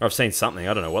 or I've seen something.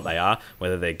 I don't know what they are,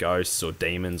 whether they're ghosts or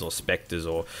demons or specters,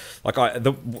 or like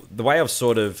the way I've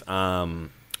sort of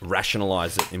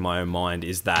rationalized it in my own mind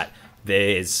is that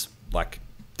there's like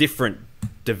different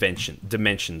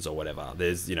dimensions or whatever.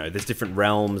 There's different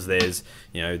realms. There's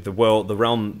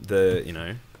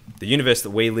the universe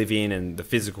that we live in, and the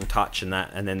physical touch and that,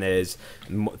 and then there's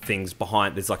things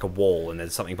behind. There's like a wall, and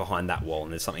there's something behind that wall,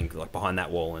 and there's something like behind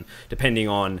that wall, and depending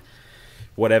on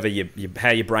whatever how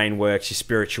your brain works, your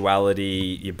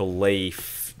spirituality, your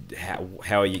belief,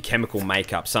 how your chemical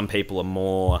makeup, some people are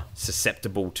more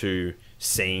susceptible to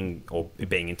seeing or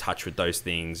being in touch with those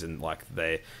things, and like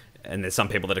and there's some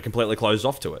people that are completely closed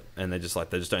off to it, and they just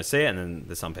don't see it. And then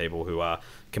there's some people who are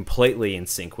completely in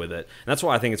sync with it. And that's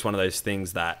why I think it's one of those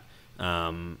things that,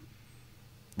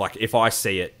 like if I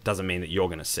see it, doesn't mean that you're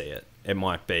going to see it. It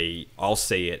might be I'll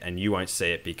see it and you won't see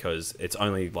it because it's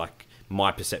only like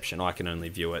my perception. I can only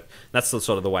view it. That's the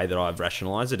sort of the way that I've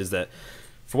rationalized it, is that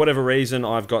for whatever reason,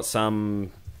 I've got some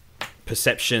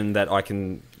perception that I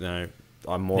can,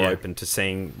 I'm more open to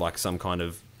seeing like some kind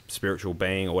of spiritual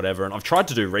being or whatever, and I've tried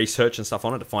to do research and stuff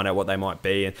on it to find out what they might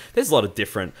be, and there's a lot of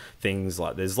different things,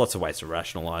 like there's lots of ways to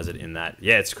rationalize it, in that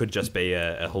it could just be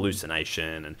a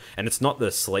hallucination, and it's not the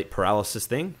sleep paralysis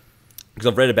thing, because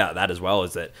I've read about that as well,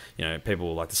 is that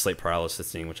people like the sleep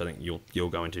paralysis thing, which I think you'll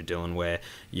go into, Dylan, where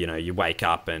you wake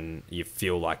up and you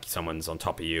feel like someone's on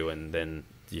top of you, and then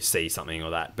you see something or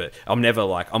that. But I'm never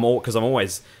like, because I'm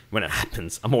always, when it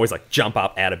happens, I'm always like jump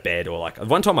up out of bed, or like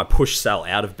one time I pushed Sal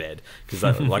out of bed because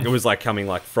like it was like coming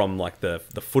like from like the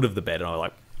foot of the bed, and I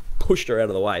like pushed her out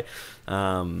of the way,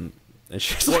 and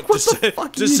she's like, what the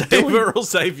fuck to save doing? Her or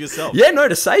save yourself? Yeah, no,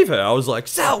 to save her. I was like,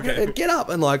 Sal, get up,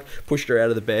 and like pushed her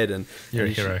out of the bed, and you're a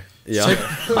hero. Yeah.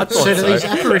 So do these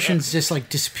apparitions just like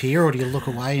disappear, or do you look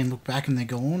away and look back and they're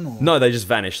gone? Or? No, they just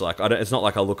vanish. Like it's not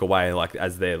like I look away, like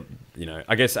as they're,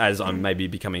 I guess as I'm maybe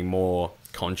becoming more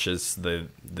conscious.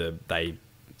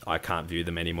 I can't view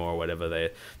them anymore or whatever.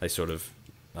 They sort of,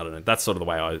 I don't know. That's sort of the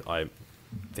way I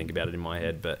think about it in my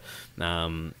head. But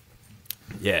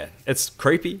yeah, it's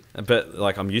creepy, but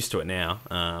like I'm used to it now.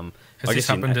 Has this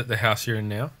happened at the house you're in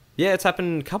now? Yeah, it's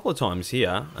happened a couple of times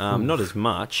here. Not as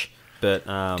much, but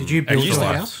did you build your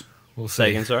house? We'll see. Say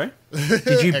again, sorry.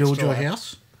 Did you build your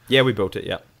house? Yeah, we built it.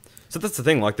 Yeah. So that's the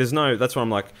thing. Like, there's no. That's why I'm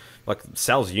like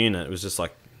Sal's unit was just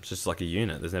like a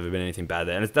unit. There's never been anything bad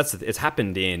there, and it's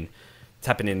happened in. It's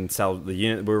happened in Sal, the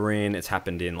unit we were in. It's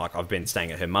happened in, like, I've been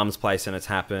staying at her mum's place and it's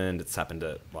happened. It's happened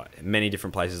at like many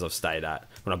different places I've stayed at.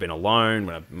 When I've been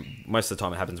alone, most of the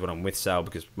time it happens when I'm with Sal,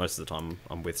 because most of the time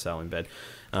I'm with Sal in bed.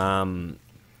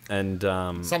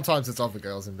 Sometimes it's other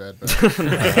girls in bed. But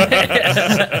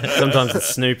sometimes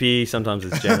it's Snoopy, sometimes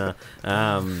it's Jenna.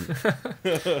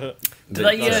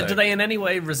 Do they in any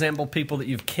way resemble people that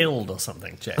you've killed or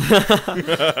something, Jack?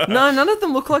 No, none of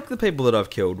them look like the people that I've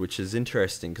killed, which is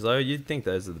interesting, because you'd think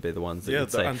those would be the ones that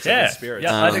you'd say. Unsettled spirits.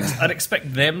 Yeah, I'd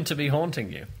expect them to be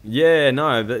haunting you. Yeah,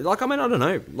 no, but like, I mean, I don't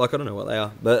know. Like, I don't know what they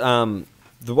are. But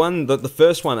the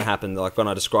first one that happened, like, when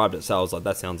I described it, so I was like,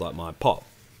 that sounds like my pop.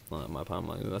 Like, my pop,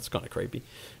 like, that's kind of creepy.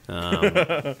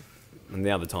 And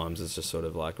the other times it's just sort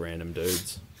of like random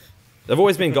dudes. They've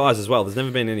always been guys as well. There's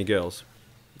never been any girls.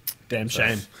 Damn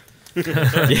shame.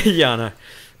 Yeah, I know.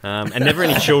 And never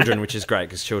any children, which is great,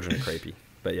 because children are creepy.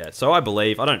 But yeah, so I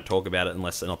don't talk about it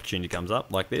unless an opportunity comes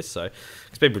up like this. So,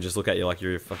 because people just look at you like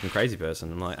you're a fucking crazy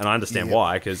person. And I understand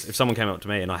why, because if someone came up to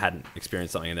me and I hadn't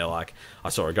experienced something and they're like, I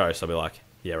saw a ghost, I'd be like,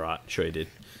 yeah, right, sure you did.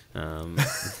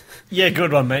 Yeah,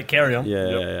 good one, mate. Carry on.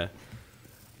 Yeah.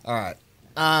 All right.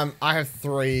 I have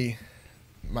 3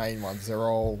 main ones. They're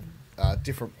all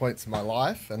different points in my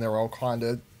life, and they're all kind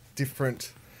of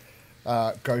different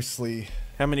ghostly.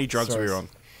 How many drugs were you on?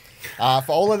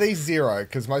 For all of these, 0,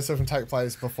 because most of them take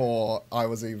place before I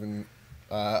was even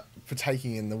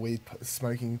partaking in the weed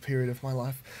smoking period of my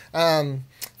life.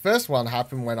 First one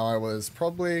happened when I was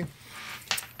probably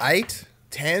 8,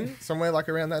 10, somewhere like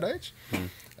around that age.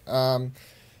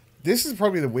 This is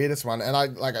probably the weirdest one,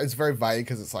 and it's very vague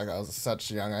because it's like I was at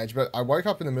such a young age, but I woke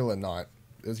up in the middle of the night.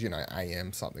 It was,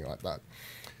 AM, something like that.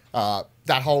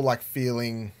 That whole, like,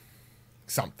 feeling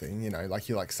something, like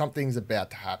you're like, something's about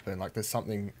to happen, like there's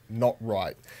something not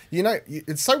right.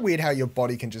 It's so weird how your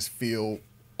body can just feel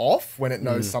off when it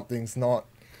knows something's not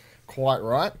quite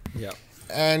right. Yeah.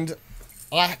 And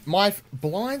my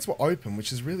blinds were open,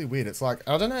 which is really weird. It's like,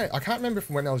 I don't know, I can't remember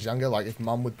from when I was younger, like if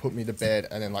mum would put me to bed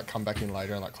and then like come back in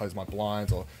later and like close my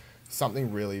blinds or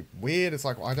something really weird. It's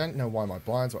like, well, I don't know why my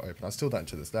blinds were open. I still don't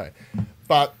to this day.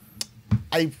 But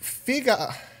I figure,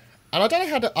 and I don't know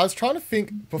how to, I was trying to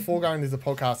think before going into the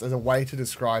podcast as a way to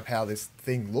describe how this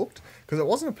thing looked, because it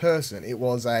wasn't a person, it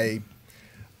was a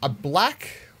black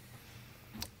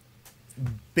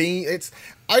being.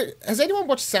 Has anyone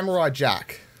watched Samurai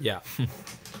Jack? Yeah.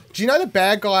 Do you know the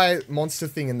bad guy monster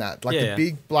thing in that? Like the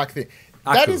big black thing.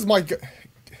 That is my...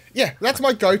 that's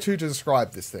my go-to to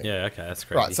describe this thing. Yeah, okay, that's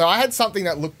crazy. Right, so I had something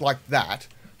that looked like that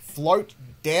float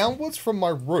downwards from my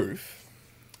roof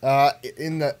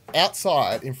in the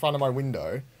outside in front of my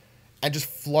window and just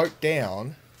float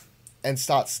down and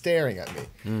start staring at me.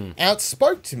 And it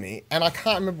spoke to me, and I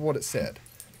can't remember what it said.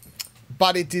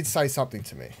 But it did say something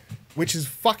to me, which is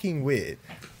fucking weird.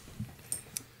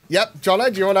 Yep,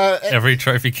 Jono, do you want to... Every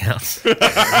trophy counts. It's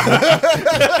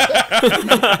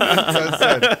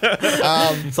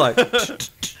like...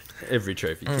 every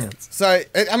trophy counts. So,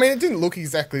 it didn't look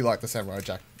exactly like the Samurai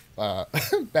Jack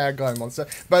bad guy monster,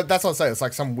 but that's what I'm saying. It's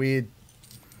like some weird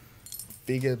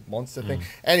figure monster thing.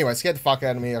 Anyway, scared the fuck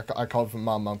out of me. I called for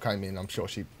mum. Mum came in. I'm sure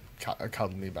she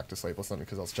cuddled me back to sleep or something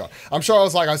because I was a child. I'm sure I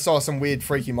was like, I saw some weird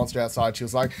freaky monster outside. She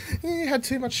was like, you had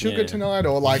too much sugar tonight,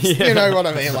 or like, you know what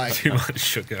I mean, like Too much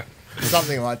sugar.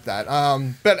 something like that.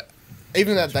 But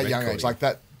even at that young age, like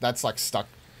that's like stuck.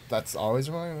 That's always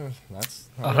really weird.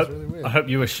 I hope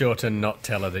you were sure to not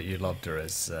tell her that you loved her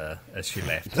as she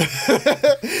left.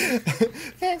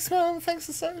 Thanks, Mum. Thanks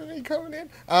for saving me coming in.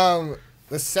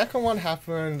 The second one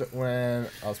happened when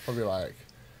I was probably like,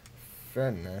 I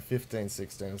don't know, 15,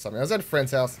 16 or something. I was at a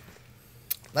friend's house.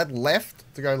 They'd left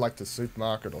to go like to the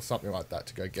supermarket or something like that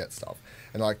to go get stuff.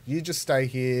 And like, you just stay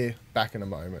here, back in a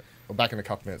moment, or back in a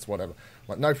couple minutes, whatever. I'm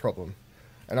like, no problem.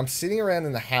 And I'm sitting around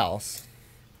in the house,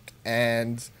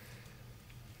 and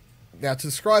now to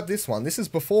describe this one, this is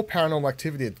before Paranormal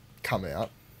Activity had come out,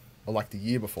 or like the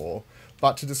year before.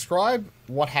 But to describe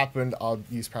what happened, I'll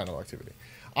use Paranormal Activity.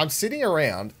 I'm sitting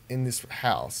around in this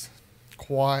house,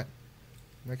 quiet,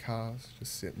 no cars,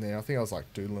 just sitting there. I think I was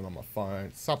like doodling on my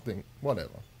phone, something,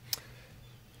 whatever.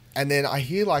 and then I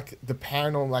hear like the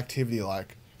paranormal activity,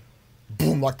 like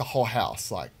boom, like the whole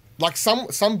house, like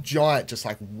some giant just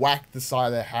like whacked the side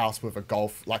of their house with a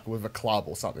golf, like with a club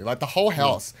or something. Like the whole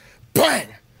house, bang,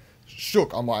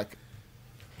 shook. I'm like,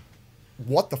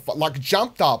 what the fuck? Like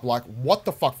jumped up, like what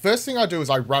the fuck? First thing I do is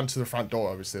I run to the front door,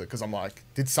 obviously, because I'm like,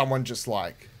 did someone just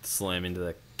like slam into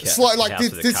the like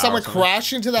did someone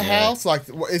crash into the house? Like,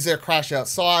 is there a crash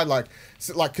outside? Like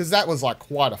because that was like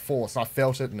quite a force. I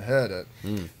felt it and heard it.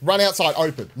 Run outside,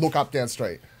 open, look up down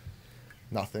street.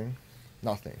 Nothing.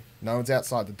 No one's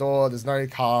outside the door. There's no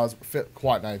cars.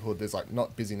 Quiet neighborhood. There's like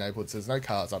not busy neighborhoods. There's no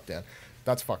cars up down.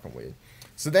 That's fucking weird.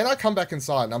 So then I come back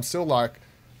inside and I'm still like,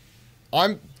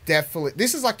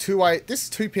 this is like 2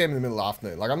 p.m. in the middle of the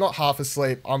afternoon. Like I'm not half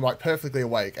asleep. I'm like perfectly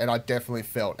awake, and I definitely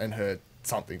felt and heard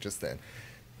something just then.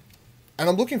 And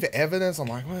I'm looking for evidence. I'm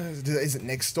like, well, is it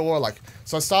next door? Like,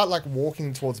 so I start like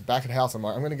walking towards the back of the house. I'm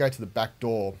like, I'm gonna go to the back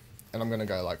door, and I'm gonna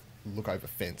go like look over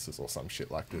fences or some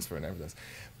shit like this for an evidence.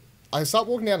 I start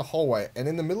walking down the hallway, and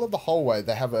in the middle of the hallway,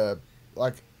 they have a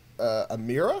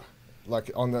mirror, like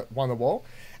on the one on the wall,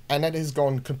 and it has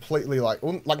gone completely like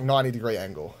 90-degree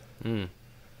angle.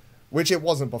 Which it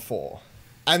wasn't before.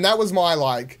 And that was my,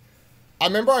 like... I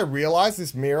remember I realised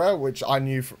this mirror, which I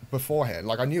knew beforehand.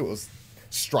 Like, I knew it was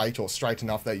straight or straight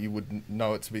enough that you would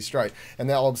know it to be straight. And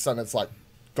then all of a sudden, it's, like,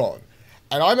 gone.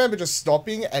 And I remember just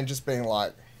stopping and just being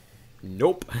like...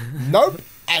 Nope. Nope.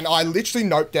 And I literally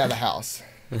noped out of the house.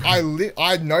 I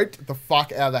noped the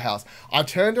fuck out of the house. I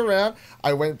turned around.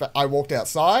 I walked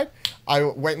outside. I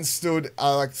went and stood,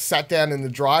 sat down in the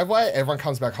driveway. Everyone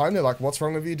comes back home. They're like, what's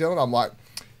wrong with you, Dylan? I'm like...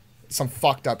 some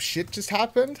fucked up shit just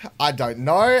happened. I don't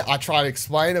know. I try to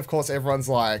explain. Of course, everyone's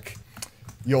like,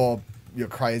 you're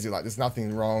crazy. Like, there's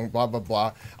nothing wrong, blah, blah,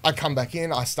 blah. I come back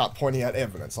in. I start pointing out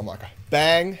evidence. I'm like,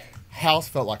 bang. House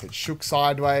felt like it shook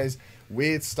sideways.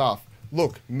 Weird stuff.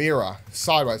 Look, mirror,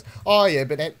 sideways. Oh, yeah,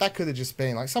 but that could have just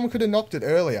been, like, someone could have knocked it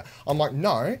earlier. I'm like,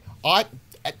 no.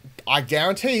 I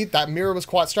guarantee that mirror was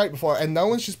quite straight before, and no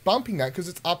one's just bumping that because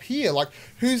it's up here. Like,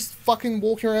 who's fucking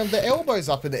walking around with their elbows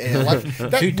up in the air? Like,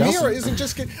 that mirror isn't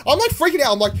just... I'm like freaking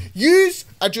out. I'm like, yous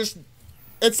are just...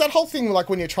 It's that whole thing, like,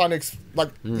 when you're trying to...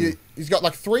 You've got,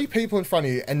 like, 3 people in front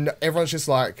of you, and everyone's just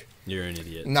like... You're an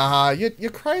idiot. Nah,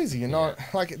 you're crazy. You're not...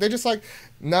 Like, they're just like,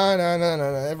 no,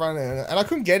 everyone... And I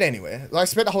couldn't get anywhere. Like, I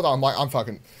spent the whole time, I'm like, I'm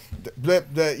fucking...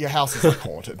 your house is like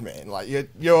haunted, man. Like,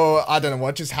 you're... I don't know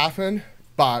what just happened.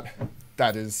 But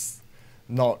that is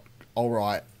not all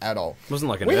right at all. It wasn't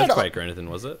like an earthquake or anything,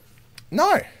 was it?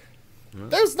 No.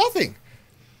 There was nothing.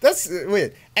 That's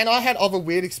weird. And I had other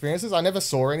weird experiences. I never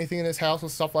saw anything in this house or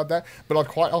stuff like that, but I'd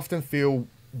quite often feel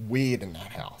weird in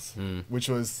that house, which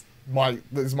was my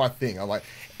thing. I'm like,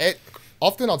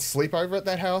 often I'd sleep over at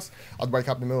that house. I'd wake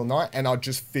up in the middle of the night and I'd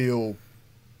just feel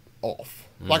off.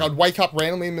 Like I'd wake up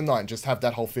randomly in the night and just have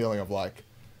that whole feeling of like,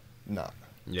 no.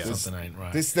 Yeah, something ain't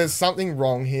right. There's something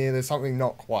wrong here. There's something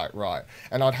not quite right.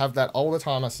 And I'd have that all the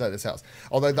time I stayed at this house.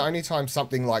 Although the only time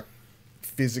something like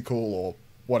physical or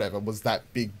whatever was that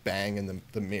big bang in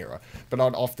the mirror. But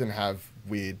I'd often have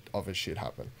weird other shit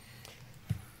happen.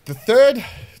 The third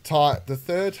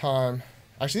time,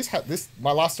 actually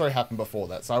my last story happened before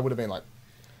that. So I would have been like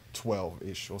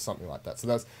 12-ish or something like that.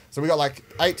 So we got like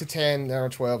 8 to 10, now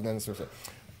 12, then sort of.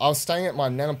 I was staying at my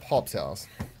nan and pop's house.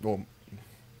 Well,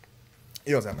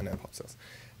 it was at my nan and pop's house.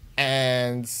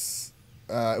 And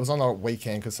it was on a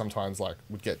weekend because sometimes like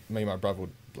me and my brother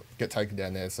would get taken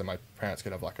down there so my parents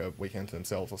could have like a weekend to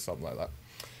themselves or something like that.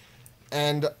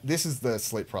 And this is the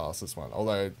sleep paralysis one,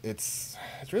 although it's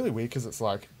really weird because it's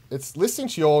like, it's listening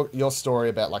to your story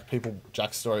about like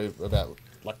Jack's story about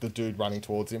like the dude running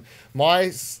towards him. My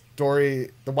story,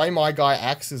 the way my guy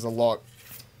acts is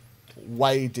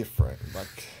way different. Like,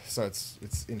 so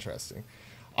it's interesting.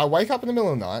 I wake up in the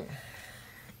middle of the night,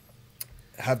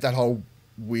 have that whole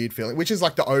weird feeling, which is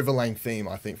like the overlaying theme,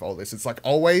 I think, for all this. It's like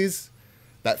always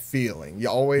that feeling. You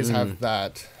always have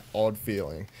that odd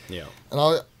feeling. Yeah.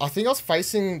 And I think I was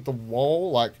facing the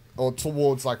wall, like, or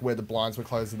towards like where the blinds were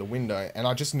closed to the window, and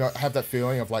I just have that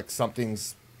feeling of like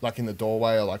something's like in the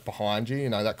doorway or like behind you,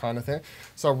 that kind of thing.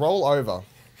 So I roll over,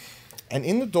 and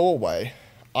in the doorway,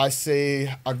 I see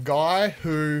a guy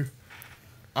who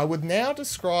I would now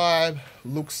describe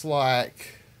looks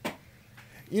like,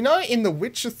 in The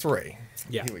Witcher 3.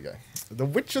 Yeah. Here we go. The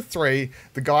Witcher 3,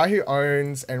 the guy who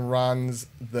owns and runs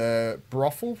the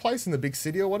brothel place in the big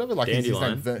city or whatever. Like his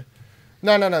name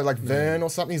No, like Vern or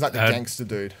something. He's like the gangster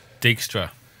dude.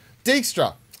 Dijkstra.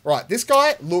 Right, this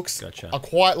guy looks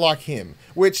quite like him,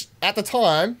 which at the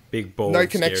time, big bald, no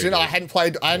connection. I hadn't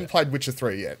played Witcher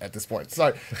 3 yet at this point.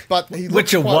 So, but he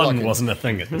Witcher 1 like wasn't a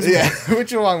thing at this point. Yeah,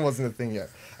 Witcher 1 wasn't a thing yet.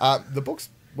 The books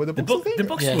were the The books. book, the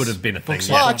books Yes. would have been a thing. Books,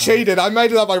 Yeah. Oh, I cheated. I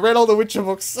made it up. I read all the Witcher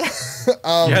books. You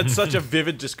had such a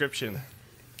vivid description.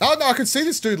 Oh no, I could see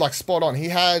this dude like spot on. He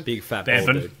had Big fat Bevan.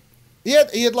 bald dude.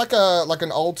 he had like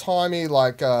an old timey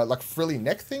like frilly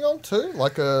neck thing on too.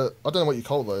 Like a I don't know what you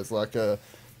call those. Like a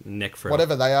Neck frill.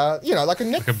 whatever they are. You know, like a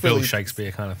neck Like a Bill frilly.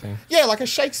 Shakespeare kind of thing. Yeah, like a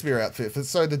Shakespeare outfit.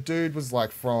 So the dude was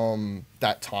like from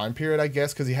that time period, I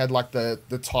guess, because he had like the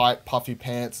tight puffy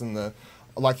pants and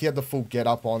he had the full get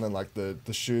up on and like the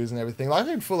shoes and everything. Like, I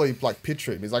can fully like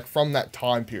picture him. He's like from that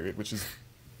time period, which is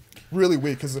really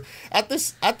weird because at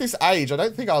this age, I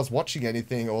don't think I was watching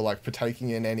anything or like partaking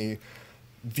in any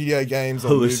video games or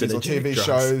movies or TV Hallucinogenic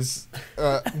shows.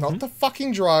 Not the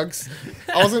fucking drugs.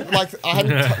 I wasn't like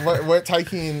weren't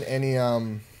taking in any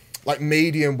like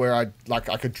medium where I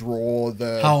could draw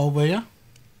the How old were you?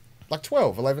 like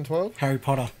 11, 12. Harry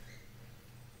Potter.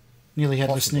 Nearly had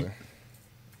Possibly.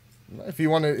 listening. If you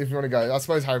want to go, I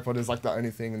suppose Harry Potter is like the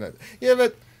only thing that. Yeah,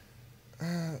 but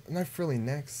no frilly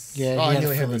necks. Yeah, oh, he had a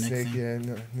nearly frilly headless neck neck.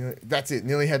 thing. Yeah, that's it.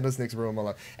 Nearly headless necks ruined my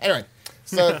life. Anyway,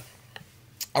 so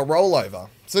a rollover.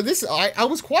 So this, I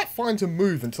was quite fine to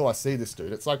move until I see this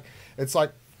dude. It's like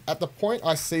at the point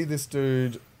I see this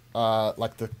dude,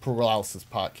 like the paralysis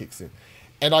part kicks in,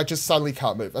 and I just suddenly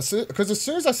can't move. Because as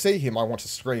soon as I see him, I want to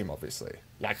scream, obviously,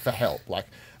 like for help, like,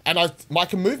 and I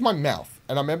can move my mouth.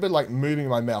 And I remember like moving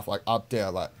my mouth like up,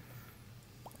 down, like,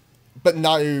 but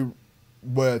no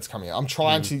words coming out. I'm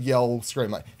trying to yell,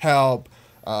 scream like help,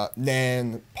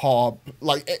 Nan, Pop,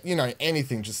 like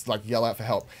anything, just like yell out for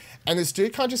help. And this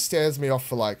dude kind of just stares me off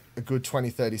for like a good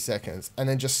 20-30 seconds, and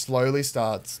then just slowly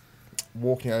starts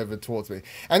walking over towards me.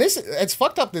 And it's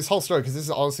fucked up, this whole story, because this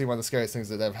is honestly one of the scariest things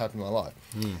that ever happened in my life.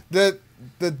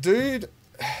 The dude,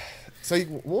 so he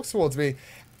walks towards me,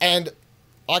 and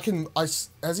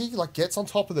as he like gets on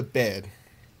top of the bed,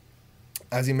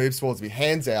 as he moves towards me,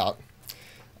 hands out,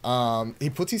 he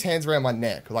puts his hands around my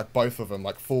neck, like both of them,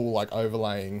 like full like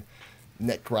overlaying,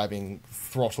 neck grabbing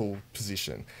throttle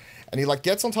position, and he like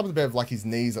gets on top of the bed with like his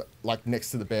knees like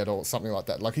next to the bed or something like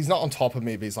that. Like he's not on top of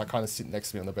me, but he's like kind of sitting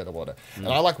next to me on the bed or whatever. And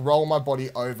I like roll my body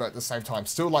over at the same time,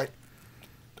 still like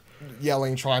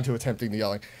yelling, attempting to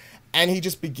yelling, and he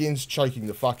just begins choking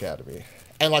the fuck out of me,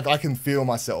 and like I can feel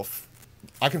my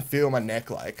neck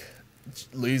like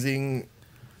losing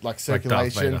like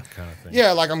circulation. Darth Vader kind of thing.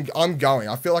 Yeah, like I'm going.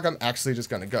 I feel like I'm actually just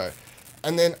going to go.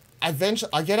 And then eventually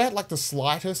I get out like the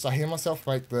slightest, I hear myself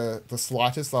make the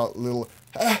slightest like little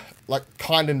like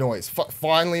kind of noise.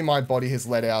 Finally my body has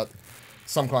let out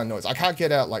some kind of noise. I can't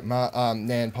get out like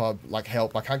Nan, Pub, like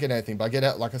help. I can't get anything, but I get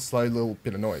out like a slow little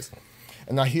bit of noise.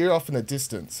 And I hear off in the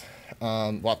distance,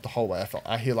 like the whole way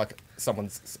I hear like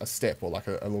someone's a step or like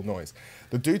a little noise.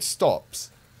 The dude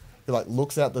stops, he like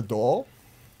looks out the door,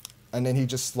 and then he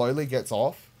just slowly gets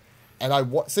off. And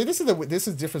see, this is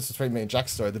the difference between me and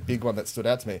Jack's story. The big one that stood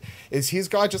out to me is his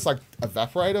guy just like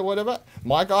evaporated or whatever.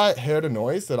 My guy heard a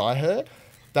noise that I heard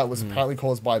that was apparently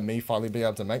caused by me finally being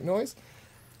able to make noise.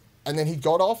 And then he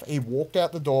got off, he walked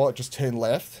out the door, just turned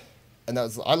left, and that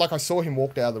was I saw him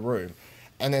walk out of the room.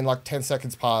 And then like 10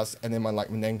 seconds passed, and then my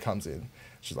Nan comes in.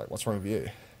 She's like, "What's wrong with you?"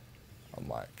 I'm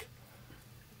like,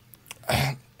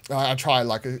 I try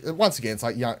like once again, it's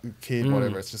like young kid,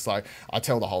 whatever. It's just like I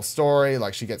tell the whole story.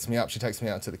 Like she gets me up, she takes me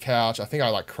out to the couch. I think I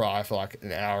like cry for like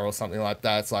an hour or something like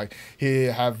that. It's like,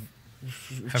 here, have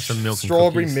some milk,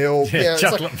 strawberry and milk, Yeah, it's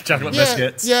chocolate, like, chocolate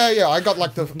biscuits. Yeah. I got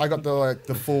the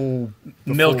full.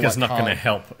 Milk full, is like, not going to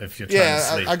calm. help if you're trying to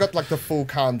sleep. I got like the full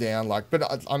calm down. Like,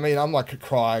 but I mean, I'm like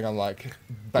crying. I'm like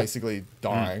basically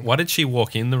dying. Why did she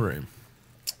walk in the room?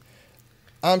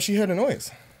 She heard a noise.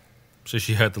 So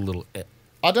she heard the little.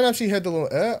 I don't know if she heard the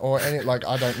little or any like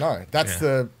I don't know. That's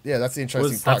the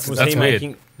interesting part. 'Cause that's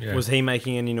weird. Was he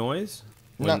making any noise?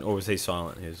 No. Or was he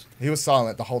silent? He was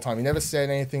silent the whole time. He never said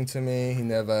anything to me. He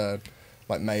never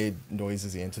like made noise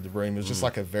as he entered the room. It was just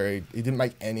like he didn't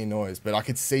make any noise, but I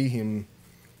could see him.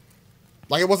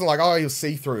 Like it wasn't like, oh, he was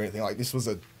see through or anything. Like this was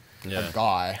a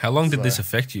guy. How long did So, this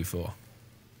affect you for?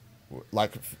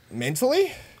 like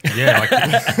mentally? Yeah,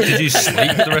 like, did you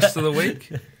sleep the rest of the week?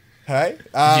 Hey,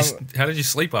 How did you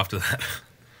sleep after that?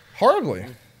 horribly.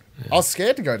 I was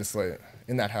scared to go to sleep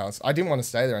in that house. I didn't want to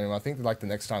stay there anymore. I think like the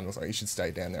next time it was like, you should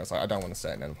stay down there. I was like, I don't want to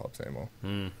stay at Nan and Pop's anymore.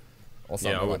 Or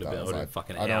something I like would that. have I was been like,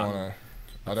 fucking I don't out. want to.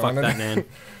 I don't Fuck want that, to. man.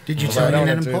 Did you I tell your don't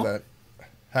Nan want and to do Pop? that.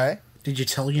 Hey. Did you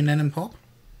tell your Nan and Pop?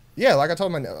 Yeah, like I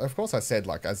told my, of course I said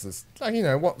like as this,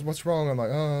 like what's wrong? I'm like,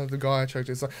 oh, the guy choked.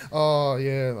 It's like, oh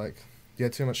yeah, like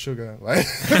too much sugar. Like,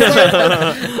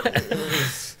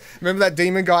 remember that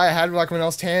demon guy I had like when I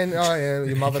was 10? Oh yeah,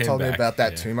 your mother told me back, about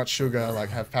that. yeah. Too much sugar, like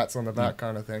have pats on the back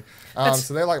kind of thing.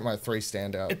 So they're like my 3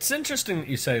 standouts. It's interesting that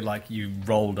you say like you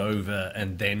rolled over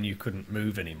and then you couldn't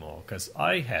move anymore, because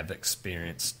I have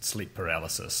experienced sleep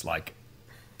paralysis like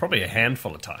probably a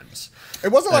handful of times.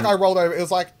 It wasn't like I rolled over. It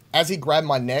was like as he grabbed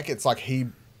my neck, it's like he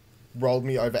rolled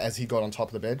me over as he got on top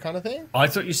of the bed kind of thing. I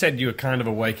thought you said you were kind of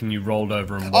awake and you rolled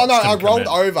over and Oh no, watched him I come rolled in.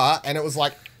 over and it was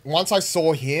like once I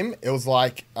saw him, it was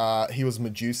like he was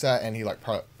Medusa and he like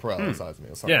paralyzed me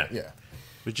or something. Yeah. Yeah.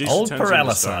 Reduce Old turns you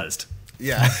into stone. paralysized.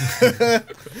 Yeah.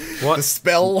 What The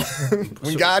spell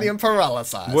Wingardium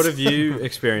paralyzed. What have you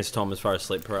experienced, Tom, as far as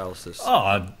sleep paralysis?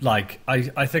 Oh, like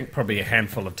I think probably a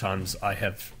handful of times I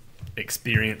have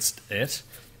experienced it,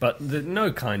 but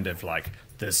no kind of like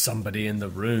there's somebody in the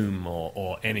room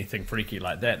or anything freaky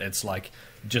like that. It's like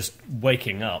just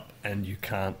waking up and you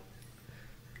can't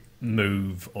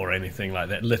move or anything like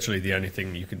that. Literally the only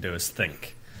thing you can do is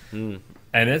think. And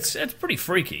it's pretty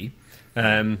freaky.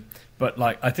 But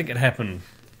like I think it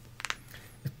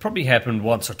probably happened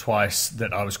once or twice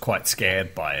that I was quite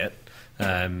scared by it.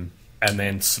 And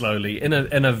then slowly, in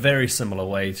a very similar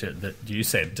way to that you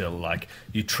said, Dill, like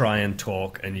you try and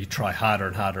talk and you try harder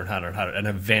and harder and harder and harder, and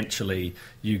eventually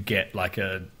you get like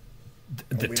the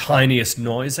tiniest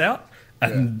noise out,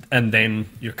 and then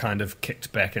you're kind of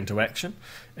kicked back into action,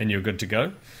 and you're good to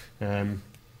go.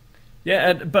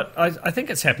 But I think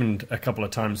it's happened a couple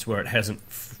of times where it hasn't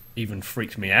even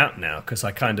freaked me out now, because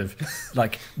I kind of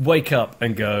like wake up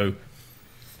and go,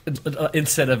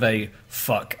 instead of a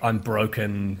fuck, I'm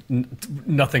broken,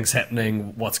 nothing's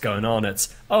happening, what's going on,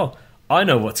 it's oh, I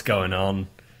know what's going on,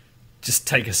 just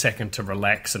take a second to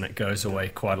relax and it goes away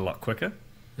quite a lot quicker.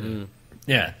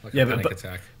 Yeah, Like yeah, a panic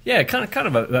attack. Yeah,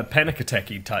 kind of a panic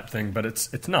attacky type thing, but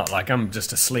it's not like I'm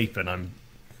just asleep and I'm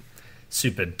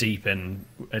super deep in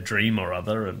a dream or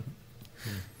other, and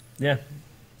yeah,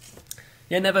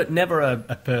 never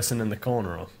a person in the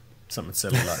corner or something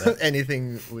silly like that.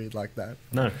 Anything weird like that?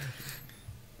 No.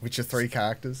 Which are 3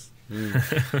 characters?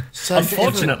 So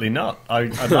Unfortunately not. I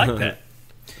like that.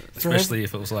 Especially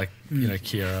if it was like,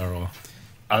 Kira or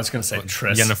I was going to say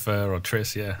Triss. Yennefer or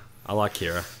Triss, yeah. I like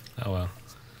Kira. Oh, well.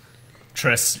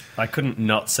 Triss. I couldn't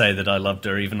not say that I loved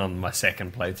her even on my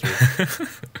second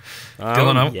playthrough.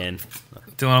 Dylan,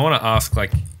 I want to ask,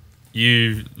 like,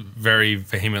 you very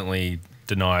vehemently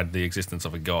denied the existence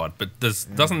of a god, but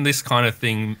doesn't this kind of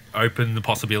thing open the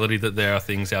possibility that there are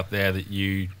things out there that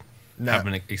you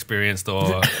haven't experienced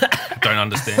or don't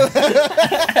understand?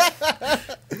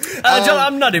 John,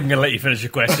 I'm not even going to let you finish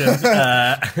your question.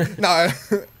 No.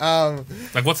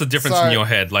 Like, what's the difference in your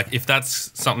head? Like, if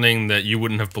that's something that you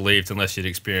wouldn't have believed unless you'd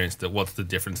experienced it, what's the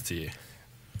difference to you?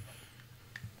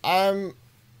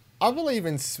 I believe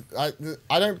in.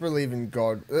 I don't believe in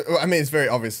God. I mean, it's very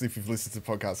obvious if you've listened to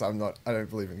podcasts. I don't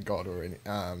believe in God or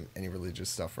any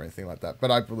religious stuff or anything like that. But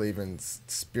I believe in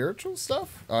spiritual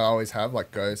stuff. I always have,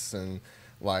 like ghosts and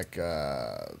like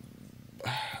I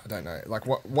don't know, like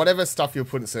whatever stuff you'll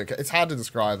put in circuit. It's hard to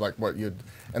describe like what you'd,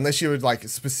 unless you would like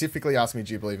specifically ask me,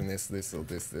 do you believe in this or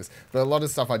this? But a lot of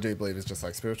stuff I do believe is just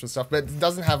like spiritual stuff. But it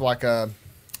doesn't have like a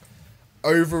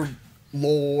overlord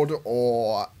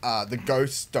or the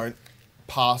ghosts don't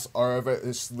pass over.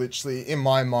 It's literally, in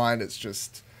my mind, it's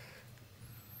just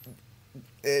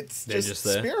spirits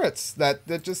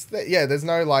they're just there. Yeah, there's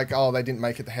no like, oh, they didn't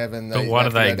make it to heaven. But why do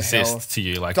they exist to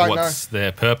you? Like, what's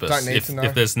their purpose? Don't need to know.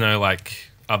 If there's no like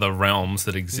other realms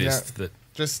that exist that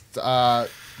just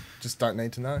don't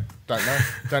need to know. Don't know.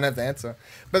 Don't have the answer.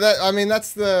 But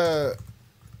that's the.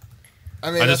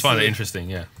 I just find it interesting.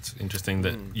 Yeah, it's interesting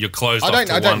that you're closed off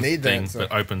to one thing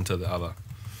but open to the other.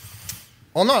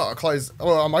 I'm not closed.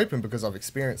 Well, I'm open because I've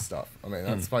experienced stuff. I mean,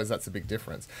 I suppose that's a big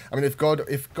difference. I mean, if God,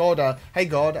 hey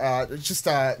God, it's just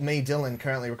me, Dylan,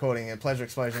 currently recording a Pleasure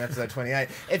Explosion episode 28.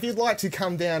 If you'd like to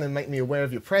come down and make me aware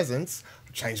of your presence,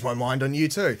 I'll change my mind on you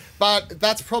too. But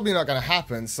that's probably not going to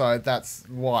happen, so that's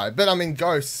why. But I mean,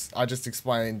 ghosts, I just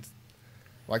explained,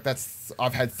 like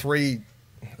I've had 3,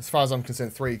 as far as I'm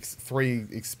concerned, three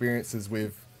experiences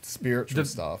with spiritual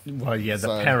stuff. Well, yeah, the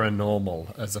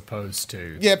paranormal as opposed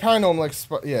to... Yeah, paranormal,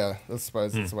 I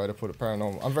suppose that's the way to put it,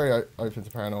 paranormal. I'm very open to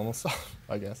paranormal stuff,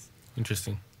 I guess.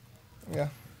 Interesting. Yeah,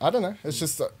 I don't know. It's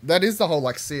just, that is the whole,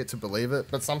 like, see it to believe it,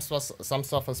 but some stuff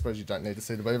I suppose you don't need to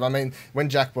see to believe. I mean, when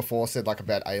Jack before said, like,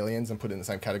 about aliens and put it in the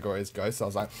same category as ghosts, I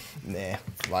was like, nah,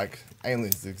 like,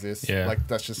 aliens exist. Yeah. Like,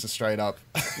 that's just a straight up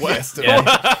yes to me.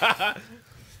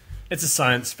 It's a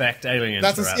science fact. Aliens.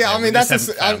 That's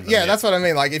that's what I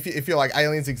mean. Like if you're like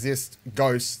aliens exist,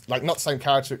 ghosts, like not same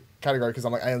category, because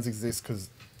I'm like aliens exist because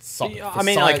I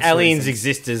mean, like aliens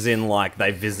exist as in like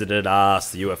they visited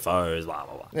us, the UFOs, blah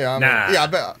blah blah. Yeah,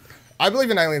 but I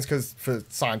believe in aliens because for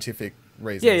scientific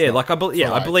reasons. Yeah, like I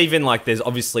believe in like there's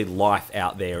obviously life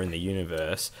out there in the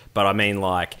universe, but I mean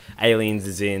like aliens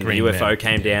is in Green the UFO Man.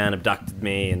 came down, abducted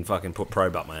me, and fucking put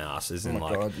probe up my ass. Is in my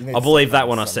like God, you need I believe that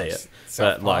when I so see much it,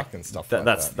 South but like Park and stuff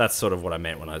that's sort of what I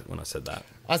meant when I said that.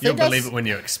 I You'll think believe it when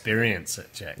you experience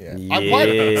it, Jack. Yeah, Yeah,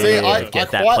 I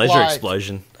get that quite pleasure like,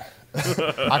 explosion.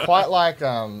 I quite like,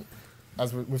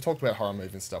 as we've talked about horror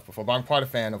movies and stuff before, but I'm quite a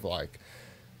fan of like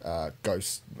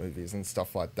ghost movies and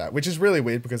stuff like that, which is really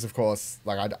weird because, of course,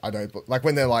 like I don't like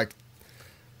when they're like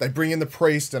they bring in the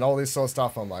priest and all this sort of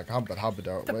stuff. I'm like,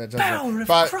 The power of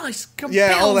Christ compels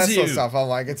yeah, all that you. sort of stuff. I'm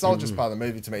like, it's all just part of the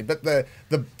movie to me. But the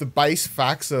base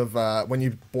facts of when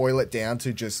you boil it down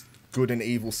to just good and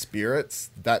evil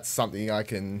spirits, that's something I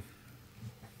can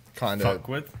kind of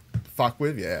fuck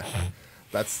with. Yeah.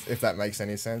 That's if that makes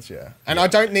any sense, yeah. And I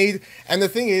don't need. And the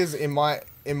thing is, in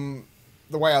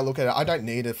the way I look at it, I don't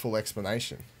need a full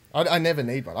explanation. I never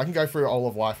need one. I can go through all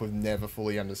of life with never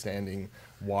fully understanding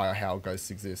why or how ghosts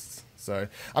exist. So,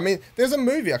 I mean, there's a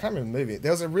movie. I can't remember the movie.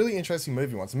 There was a really interesting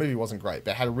movie once. The movie wasn't great,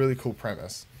 but it had a really cool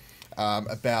premise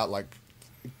about like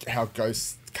how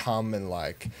ghosts come and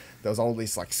like there was all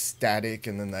this like static,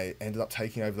 and then they ended up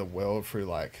taking over the world through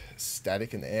like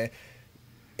static in the air.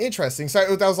 Interesting.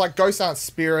 So there was like ghosts aren't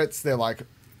spirits; they're like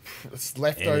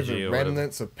leftover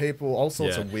remnants of people, all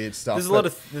sorts of weird stuff.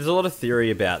 There's a lot of theory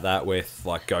about that with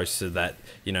like ghosts of that,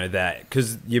 you know, that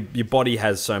because your body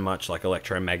has so much like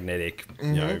electromagnetic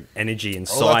you know energy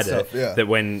inside that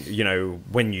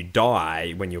when you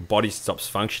die, when your body stops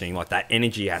functioning, like that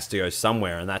energy has to go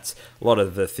somewhere, and that's a lot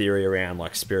of the theory around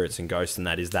like spirits and ghosts, and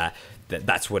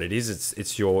that's what it is.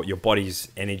 It's your body's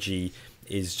energy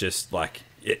is just like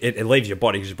it leaves your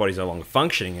body because your body's no longer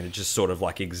functioning, and it just sort of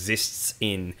like exists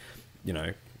in, you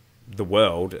know, the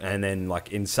world, and then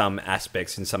like in some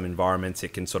aspects, in some environments,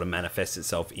 it can sort of manifest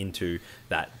itself into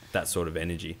that sort of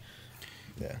energy.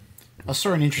 Yeah, I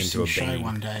saw an interesting show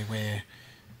one day where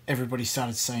everybody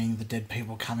started seeing the dead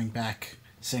people coming back,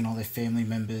 seeing all their family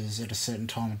members at a certain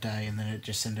time of day, and then it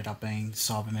just ended up being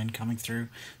Cybermen coming through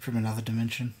from another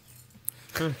dimension.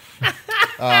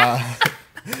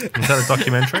 Was that a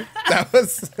documentary? that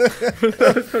was.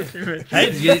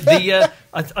 Hey,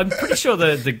 I'm pretty sure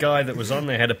the guy that was on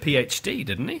there had a PhD,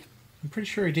 didn't he? I'm pretty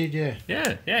sure he did, yeah.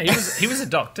 Yeah, he was a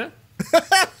doctor.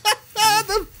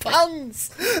 The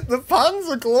puns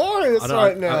are glorious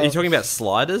right now. Are you talking about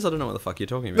Sliders? I don't know what the fuck you're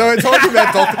talking about. No, we're talking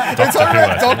about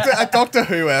Doctor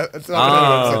Who.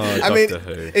 I mean,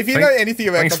 Who. if you know anything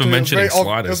about Thanks Doctor for Who, mentioning it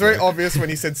Sliders, was very though. obvious when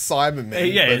he said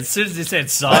Cybermen. Yeah, as soon as he said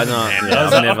Cyberman, I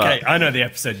was like, okay, I know the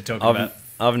episode you're talking about.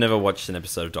 I've never watched an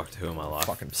episode of Doctor Who in my life.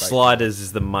 Fucking fake. Sliders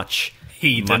is the much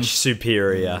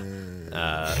superior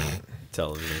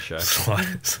television show.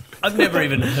 Sliders. I've never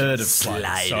even heard of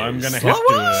Sliders, so I'm going to have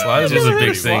to... Sliders was a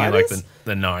big Sliders? thing in like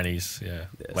the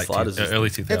 90s, like Sliders is- early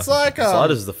 2000s. It's like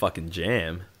Sliders is the fucking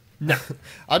jam. No.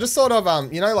 I just thought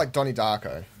of you know, like Donnie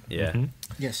Darko. Yeah.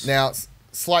 Yes. Now,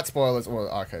 slight spoilers. Well,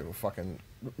 okay, well, fucking.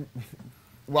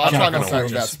 Well, I'll try not to say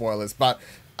without spoilers, but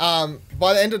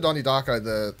by the end of Donnie Darko,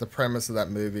 the premise of that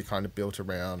movie kind of built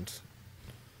around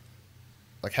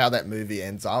like how that movie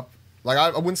ends up. Like I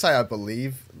wouldn't say I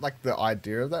believe like the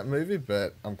idea of that movie,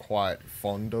 but I'm quite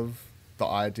fond of the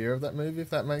idea of that movie.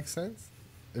 If that makes sense.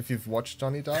 If you've watched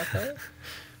Donnie Darko.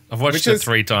 I've watched it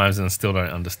 3 times and still don't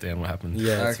understand what happened.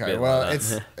 Yeah. it's a Okay, bit well, like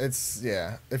that. it's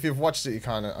yeah. If you've watched it, you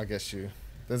kind of, I guess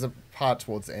there's a part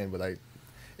towards the end where they,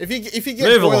 if you get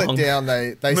Move boil along. it down,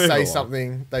 they Move say along.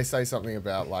 something. They say something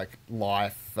about like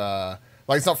life, like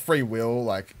it's not free will,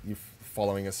 like you're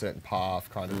following a certain path,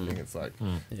 kind of thing. It's like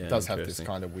Yeah, it does have this interesting.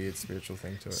 kind of weird spiritual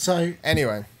thing to it. So,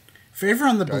 Anyway, for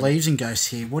everyone that believes in ghosts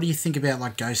here, what do you think about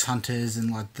like ghost hunters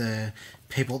and like the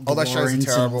people, the those shows are Lawrence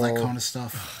and all that terrible. kind of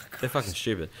stuff? They're fucking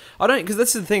stupid. I don't, because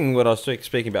that's the thing what I was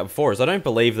speaking about before, is I don't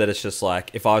believe that it's just like,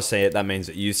 if I see it, that means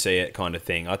that you see it kind of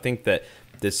thing. I think that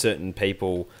there's certain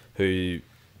people who,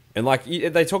 and like,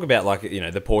 they talk about like, you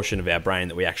know, the portion of our brain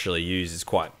that we actually use is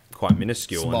quite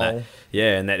minuscule. Small. And that,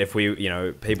 yeah, and that if we, you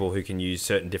know, people who can use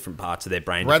certain different parts of their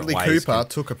brain Bradley different ways Cooper can-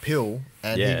 took a pill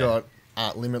and he Yeah. got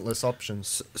limitless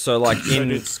options. so like So in...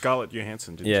 did Scarlett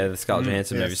Johansson, didn't Yeah, she? the Scarlett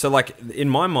Johansson yes. movie. So, like, in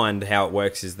my mind, how it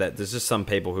works is that there's just some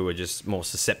people who are just more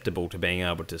susceptible to being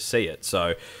able to see it.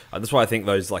 So, that's why I think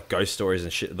those, like, ghost stories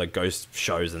and shit, like, ghost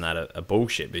shows and that are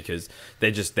bullshit, because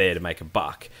they're just there to make a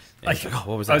buck. And he's like, oh,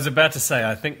 what was I that? was about to say,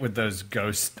 I think with those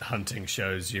ghost hunting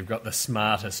shows, you've got the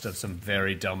smartest of some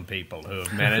very dumb people who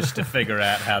have managed to figure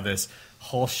out how this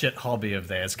horseshit hobby of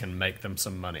theirs can make them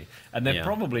some money. And they're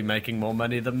probably making more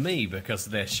money than me because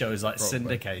their shows like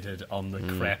syndicated on the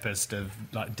crappest of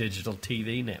like digital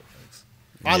TV networks.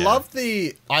 I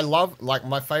love like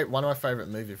one of my favorite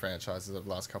movie franchises of the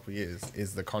last couple of years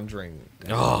is The Conjuring.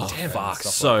 Oh, fuck,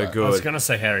 so like good. I was going to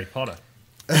say Harry Potter.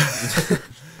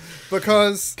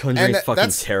 Because Conjuring's fucking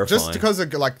that's terrifying. just because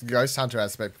of like the ghost hunter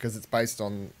aspect, because it's based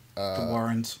on The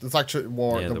Warrens. It's like the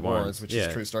Warrens, Warrens, which is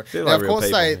a true story. They're Now, like of real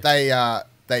course, people.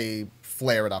 they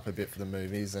flare it up a bit for the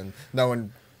movies, and no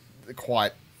one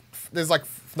quite there's like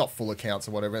not full accounts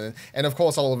or whatever, and of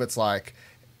course, all of it's like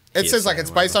it says like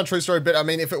it's based on true story. But I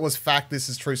mean, if it was fact, this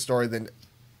is true story, then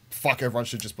fuck, everyone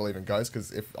should just believe in ghosts,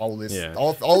 because if all this,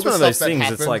 all it's this one of stuff those that things.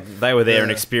 happened, It's like they were there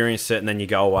and experienced it, and then you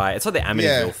go away. It's like the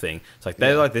Amityville thing. It's like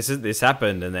they're like, this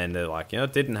happened, and then they're like,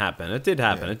 it didn't happen. It did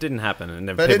happen. It didn't happen, and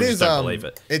then people just don't believe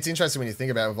it. It's interesting when you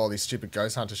think about it, with all these stupid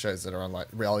ghost hunter shows that are on like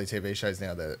reality TV shows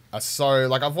now that are so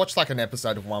like, I've watched like an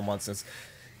episode of one once. And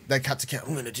they cut to count.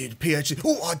 I'm gonna do the PhD.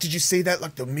 Oh, did you see that?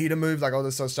 Like the meter move, like all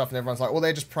this sort of stuff, and everyone's like, well,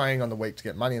 they're just preying on the weak to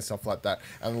get money and stuff like that.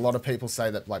 And a lot of people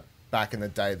say that like back in the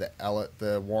day,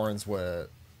 the Warrens were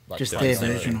like just their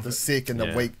version of the it. sick and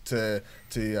the weak to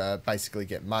basically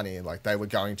get money. Like they were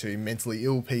going to mentally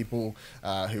ill people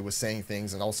who were seeing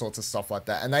things and all sorts of stuff like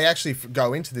that. And they actually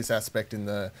go into this aspect in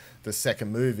the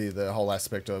second movie, the whole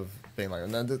aspect of being like,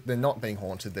 no, they're not being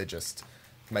haunted. They're just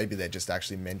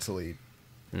actually mentally.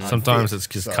 Sometimes it's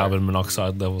just carbon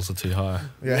monoxide levels are too high.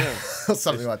 Yeah,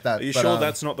 something like that. Are you sure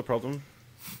that's not the problem,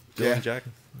 Dylan and Jack?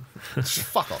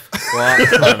 Fuck off.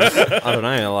 Well, I don't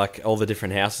know. Like all the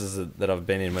different houses that I've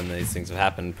been in when these things have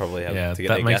happened, probably have to get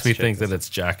that their makes gas me checked think and that it's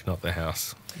Jack, not the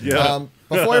house. Yeah.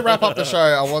 Before we wrap up the show,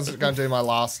 I was going to do my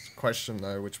last question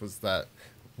though, which was that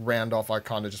round off. I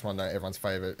kind of just want to know everyone's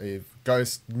favorite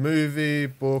ghost movie,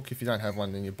 book. If you don't have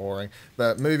one, then you're boring.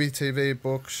 But movie, TV,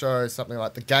 book, show, something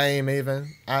like the game,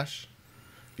 even Ash.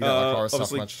 You don't like horror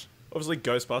stuff much. Obviously,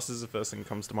 Ghostbusters is the first thing that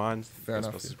comes to mind. Fair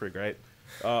enough. Ghostbusters is pretty great.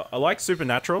 I like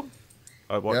Supernatural.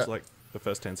 I watched like the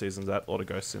first 10 seasons. That a lot of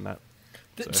ghosts in that.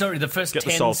 So Sorry, the first get the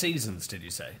 10 salt. seasons, did you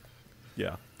say?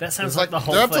 Yeah. That sounds It's like the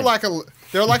whole they're up thing. to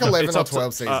there are like 11 It's or up to-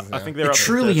 12 seasons. I now. think they're It up to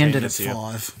truly 13 ended at this year.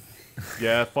 5.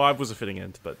 Yeah, 5 was a fitting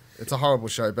end, but It's a horrible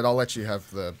show, but I'll let you have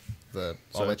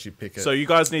I'll let you pick it. so you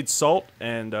guys need salt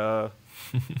and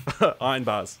iron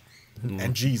bars.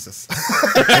 And Jesus.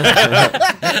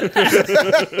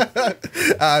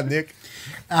 Nick.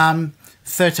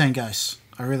 13 Ghosts.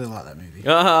 I really like that movie.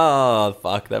 Oh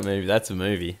fuck that movie! That's a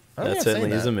movie. I think That I've certainly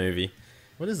seen is that. a movie.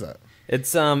 What is that?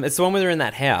 It's the one where they're in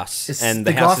that house It's and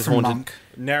the the guy house is from haunted. Monk.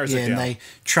 Narrows it Yeah, and down. they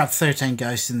trap 13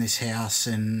 ghosts in this house,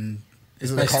 and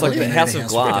Is it a It's like comedy? the Yeah, House the of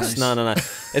House Glass. Ghosts. No.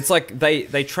 It's like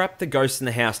they trap the ghosts in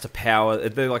the house to power.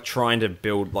 They're like trying to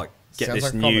build get Sounds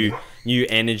this like comedy. new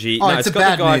energy. Oh, no, it's a got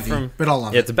bad the guy movie, from. but I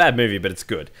love Yeah, it. it's a bad movie, but it's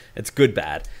good. It's good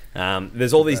bad.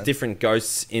 There's all these different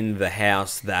ghosts in the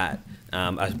house that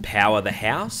power the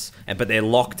house, but they're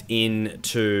locked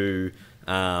into.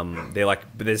 They're like,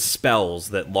 but there's spells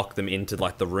that lock them into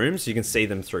like the room, so you can see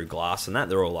them through glass and that.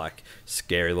 They're all like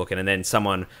scary looking, and then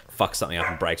someone fucks something up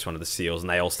and breaks one of the seals, and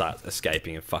they all start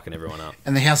escaping and fucking everyone up.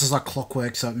 the house is like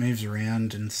clockwork, so it moves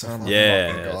around and stuff like that.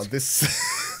 Yeah, Oh, God, this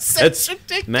it's sounds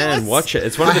ridiculous. man, watch it.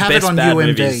 It's one of I the have it best on bad UMD.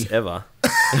 movies ever.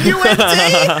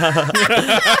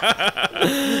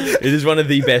 It is one of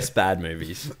the best bad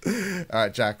movies. All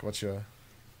right, Jack, what's your...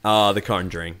 The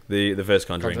Conjuring, the first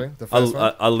Conjuring. Conjuring? The first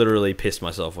one? I literally pissed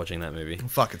myself watching that movie.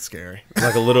 Fucking scary.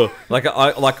 Like a little,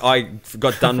 I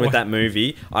got done with that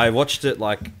movie. I watched it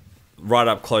like right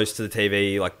up close to the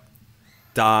TV, like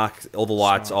dark, all the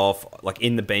lights off, like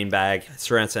in the beanbag,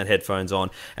 surround sound headphones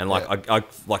on, and like I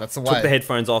like That's the took way. the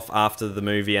headphones off after the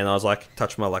movie, and I was like,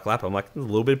 touched my like lap. I'm like, a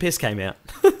little bit of piss came out.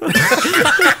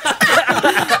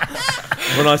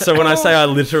 When I say I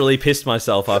literally pissed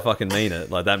myself, I fucking mean it.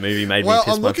 Like that movie made me Well,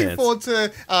 piss I'm my looking pants. forward to...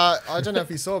 I don't know if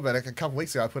you saw, but a couple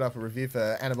weeks ago I put up a review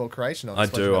for Annabelle Creation on I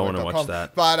do, I wanna SpongeBob.com. watch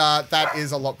that. But that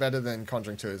is a lot better than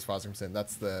Conjuring 2 as far as I'm concerned.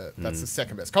 That's the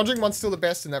second best. Conjuring 1's still the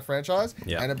best in that franchise.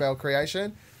 Yeah. Annabelle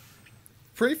Creation.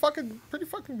 Pretty fucking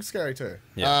scary too.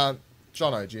 Yeah.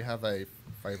 Jono, do you have a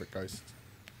favourite ghost?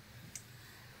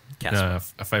 Casper.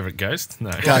 A favorite ghost?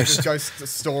 No. Ghost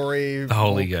story. The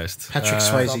Holy Ghost. Patrick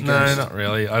Swayze No, ghost. not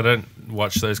really. I don't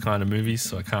watch those kind of movies,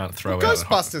 so I can't throw out.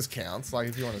 Ghostbusters counts. Like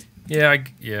if you want to. Yeah, I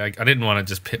didn't want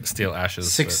to just steal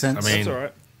Ashes. Sixth but, Sense. I mean, That's all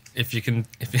right. if you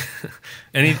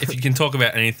can talk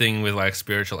about anything with like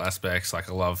spiritual aspects, like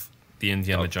I love the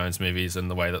Indiana Jones movies and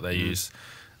the way that they use,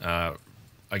 I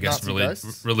guess Nazi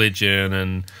ghosts? religion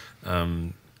and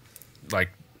like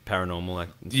Paranormal, like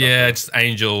yeah, it's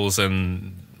angels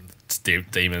and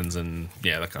demons and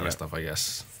that kind of stuff. I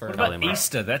guess. What about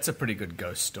Easter? That's a pretty good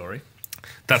ghost story.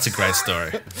 That's a great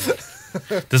story.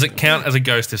 Does it count as a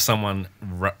ghost if someone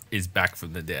is back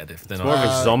from the dead? If they're More of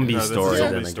not, a zombie there's story a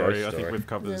zombie than a story. ghost I think story. we've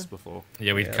covered this before.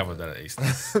 yeah, we've covered that at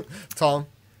Easter. Tom,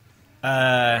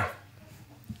 Uh,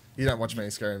 you don't watch many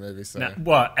scary movies, so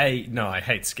no, I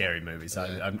hate scary movies.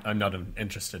 I'm not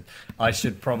interested. I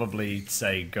should probably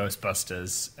say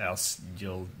Ghostbusters, else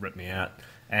you'll rip me out.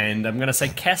 And I'm going to say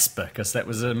Casper, because that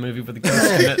was a movie with a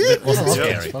ghost in it that wasn't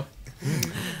scary.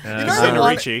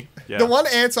 Ricci. Yeah. The one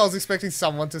answer I was expecting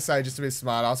someone to say, just to be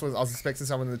smart ass, was I was expecting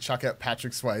someone to chuck out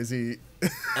Patrick Swayze.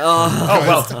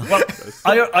 Well,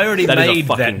 I already That is a made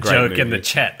fucking that great joke in movie. the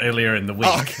chat earlier in the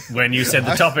week when you said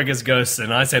the topic is ghosts,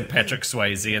 and I said Patrick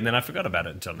Swayze, and then I forgot about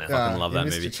it until now. I love you that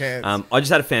missed movie. your chance. I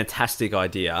just had a fantastic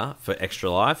idea for Extra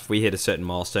Life. We hit a certain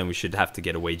milestone. We should have to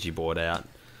get a Ouija board out.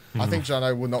 I think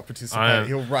Jono will not participate. I-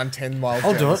 He'll run 10 miles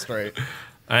I'll down do the it. street.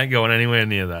 I ain't going anywhere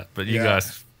near that. But you Yeah.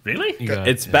 guys, Really?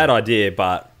 It's a bad idea,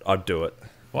 but I'd do it.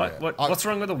 What's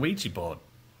wrong with a Ouija board?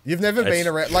 You've never been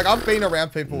around, like, I've been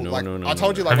around people, No, like, no, no, I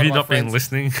told you, like, have one you of my not been friends,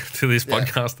 listening to this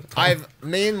podcast?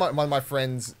 me and one of my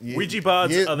friends... Ouija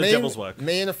boards are the devil's work.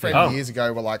 Me and a friend years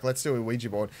ago were like, let's do a Ouija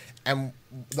board. And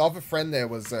the other friend there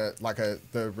was,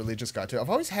 the religious guy, too. I've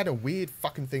always had a weird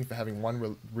fucking thing for having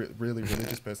one really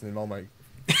religious person in all my...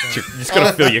 You just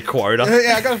gotta fill your quota.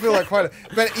 Yeah, I gotta feel like quite.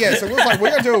 But yeah, so we was like,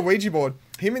 we're gonna do a Ouija board.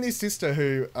 Him and his sister,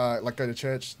 who like go to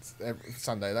church every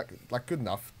Sunday, like good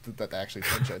enough that they actually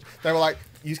attend church. They were like,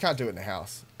 you can't do it in the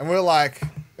house, and we are like,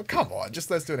 come on, just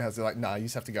let's do it in the house. They're like, no, you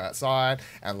just have to go outside,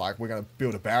 and like we're gonna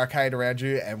build a barricade around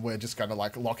you, and we're just gonna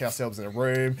like lock ourselves in a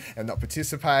room and not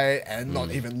participate and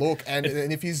not even look. And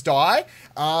if you die,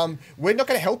 we're not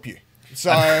gonna help you. So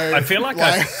I feel like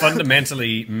I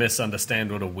fundamentally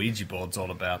misunderstand what a Ouija board's all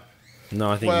about.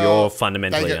 No, I think Well, you're they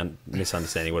fundamentally get-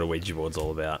 misunderstanding what a Ouija board's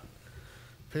all about.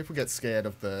 people get scared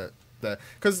of the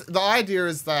because the idea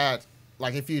is that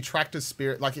like if you attract a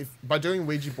spirit, like if by doing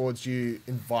Ouija boards you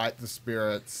invite the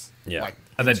spirits. Yeah. Like,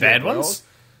 Are they into your bad world. ones?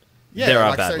 Yeah, There are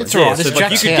like, bad so- ones. It's all right. Yeah, This so, is like,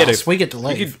 Jack's you could get house. a- We get to you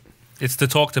leave. could- It's to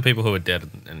talk to people who are dead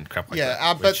and crap like that.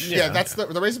 Yeah, but which- yeah, that's the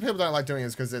reason people don't like doing it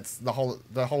is because it's the whole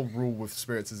rule with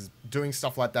spirits is doing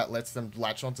stuff like that lets them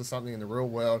latch onto something in the real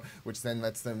world, which then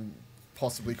lets them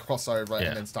possibly cross over Yeah.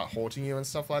 and then start haunting you and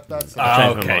stuff like that. So I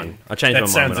changed my Okay. mind. I changed my That mind.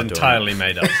 sounds when I'm doing entirely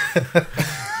made up.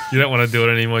 You don't want to do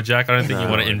it anymore, Jack. I don't think you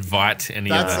No. want to invite any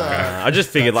of That's, that. I just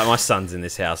figured, like, my son's in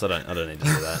this house. I don't need to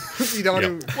do that. you don't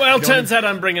want to. Well, turns out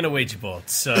I'm bringing a Ouija board,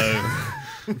 so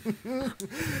A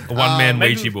one-man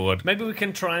maybe- Ouija board. maybe we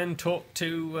can try and talk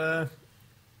to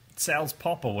Sal's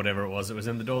pop or whatever it was that was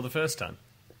in the door the first time.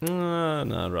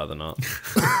 No, I'd rather not.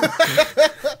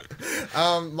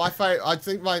 I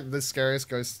think the scariest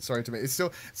ghost story to me is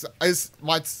still is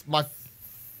my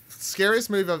scariest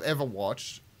movie I've ever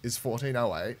watched is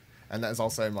 1408, and that is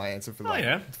also my answer for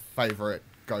favorite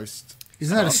ghost.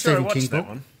 Isn't that a I'm sure I Stephen watched King that book?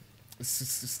 one.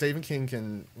 Stephen King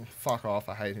can fuck off.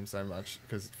 I hate him so much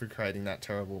for creating that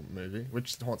terrible movie,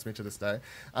 which haunts me to this day.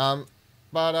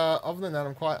 But other than that,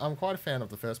 I'm quite a fan of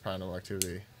the first Paranormal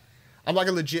Activity. I'm like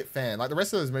a legit fan. Like the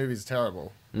rest of those movies are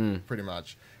terrible, pretty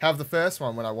much. However, the first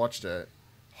one when I watched it,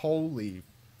 holy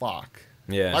fuck!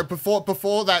 Yeah. Like before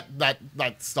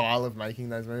that style of making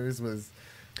those movies was.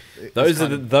 Those are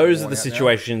the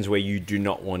situations where you do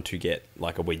not want to get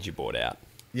like a Ouija board out.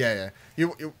 Yeah.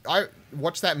 I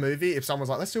watched that movie. If someone was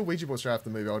like, "Let's do a Ouija board straight after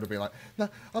the movie," I would have been like, "No,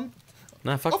 I'm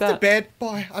No, fuck off that. to bed.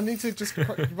 Bye. I need to just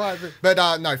bye." But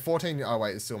no,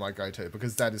 1408 is still my go-to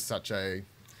because that is such a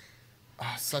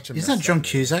Isn't that messed up John movie.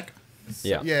 Cusack?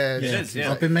 Yeah. Yeah, It is,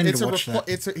 yeah. I've been meaning It's to a watch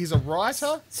that. he's a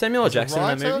writer. Samuel L. He's a Jackson in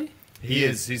that writer. movie? He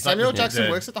is. He's Samuel like Jackson the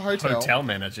works at the hotel. hotel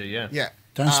manager, yeah. Yeah.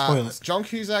 Don't spoil it. John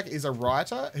Cusack is a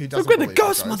writer who doesn't Look where the believe in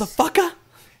ghost, ghosts. motherfucker!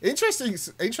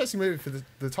 Interesting movie for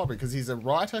the topic because he's a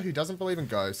writer who doesn't believe in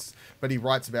ghosts, but he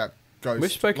writes about ghosts.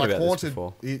 We've spoken about this haunted,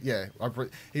 before.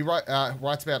 He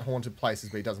writes about haunted places,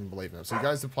 but he doesn't believe in them. So he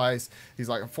goes to a place. He's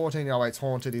like, 1408's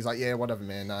haunted. He's like, yeah, whatever,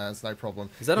 man. No, it's no problem.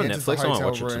 Is that He on enters the Netflix? I might hotel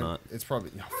watch it room. tonight. It's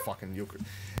probably fucking you could.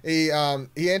 He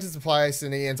enters the place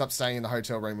and he ends up staying in the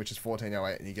hotel room, which is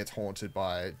 1408, and he gets haunted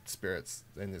by spirits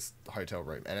in this hotel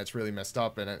room, and it's really messed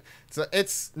up. And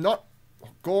it's not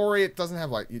gory. It doesn't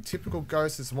have like your typical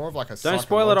ghost. It's more of like a Don't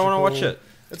spoil it, I wanna watch it.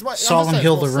 It's like Silent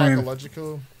Hill, The Room.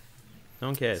 psychological No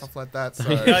one cares. stuff like that. So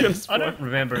I don't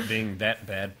remember it being that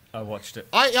bad. I watched it.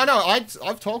 I know I've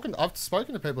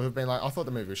spoken to people who've been like, I thought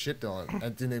the movie was shit, Dylan, and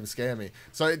it didn't even scare me.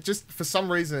 So it just for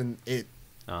some reason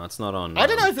Oh, it's not on. I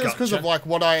don't know if it was because Gotcha. of like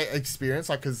what I experienced,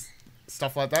 like because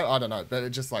stuff like that. I don't know, but it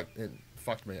just like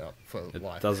fucked me up for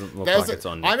life. It doesn't look like it's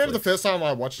on Netflix. I remember the first time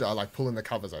I watched it, I like pulling the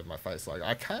covers over my face. Like,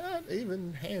 I can't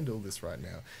even handle this right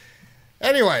now.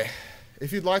 Anyway,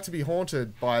 if you'd like to be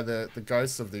haunted by the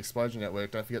ghosts of the Explosion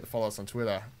Network, don't forget to follow us on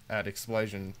Twitter at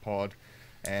ExplosionPod,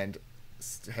 and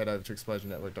head over to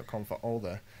explosionnetwork.com for all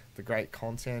the great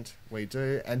content we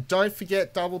do. And don't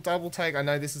forget double take. I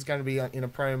know this is going to be in a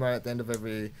promo at the end of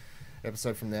every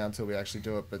episode from now until we actually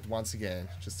do it, but once again,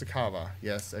 just to cover,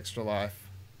 yes, Extra Life,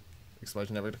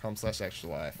 explosionnetwork.com/extra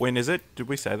life. When is it? Did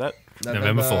we say that?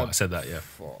 November 4. I said that, yeah.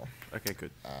 4. Okay,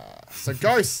 good. So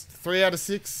Ghost, 3 out of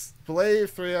 6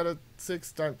 believe, 3 out of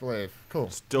 6 don't believe. Cool.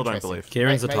 Still don't believe.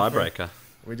 Kieran's a tiebreaker.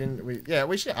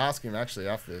 We should ask him actually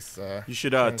after this. You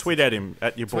should tweet at him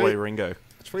at your boy Ringo.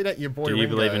 Tweet at your boy. Do you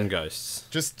Ringo. believe in ghosts?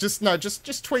 Just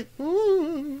tweet.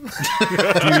 Ooh. Do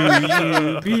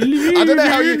you believe I don't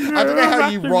know how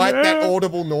you write that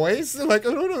audible noise. Like,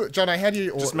 Jono, how do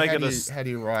you just make how do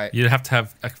you write? You'd have to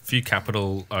have a few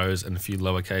capital O's and a few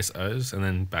lowercase O's, and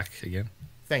then back again.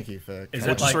 Thank you for. Is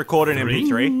it just record an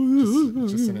MP3?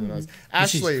 Just sending the noise.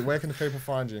 Ashley, where can the people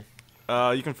find you?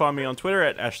 You can find me on Twitter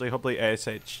at Ashley Hobley,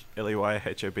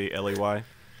 ASHLEY.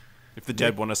 If the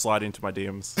dead want to slide into my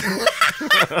DMs.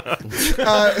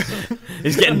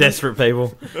 He's getting desperate,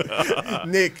 people.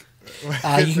 Nick.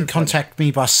 You can contact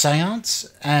me by Seance,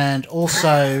 and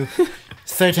also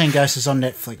 13 Ghosts is on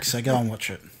Netflix, so go and watch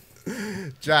it.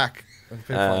 Jack.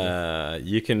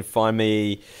 You can find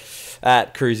me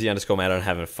at Cruzy_Matt. I don't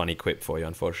have a funny quip for you,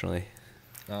 unfortunately.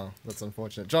 Oh, that's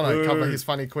unfortunate. Jono, cover his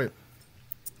funny quip.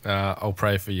 I'll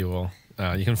pray for you all.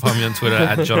 You can find me on Twitter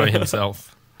at Jono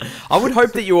himself. I would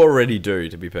hope that you already do,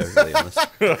 to be perfectly honest.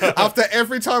 After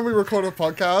every time we record a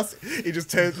podcast, he just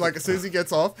turns, like, as soon as he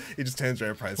gets off, he just turns around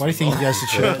and prays. Why do you think he goes to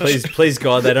church? Please,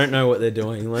 God, they don't know what they're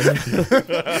doing. Really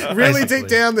Basically. deep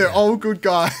down, they're all good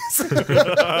guys. They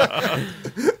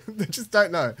just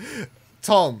don't know.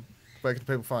 Tom, where can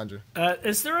people find you?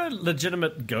 Is there a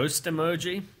legitimate ghost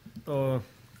emoji? Or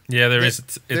Yeah, there is.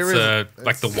 there It's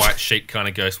like the white sheet kind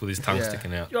of ghost with his tongue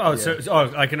sticking out.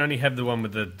 so I can only have the one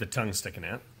with the tongue sticking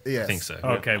out. Yes. I think so.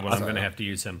 Okay, well, I'm going to have to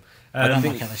use him. I don't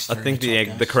think like how they the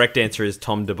stereotype correct answer is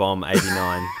Tom DeBomb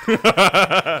 89.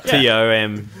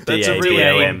 TOM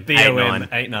BOM 89.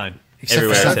 89.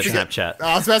 Everywhere for except Snapchat.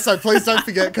 I was about to say, please don't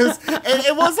forget, because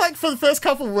it was like for the first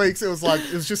couple of weeks, it was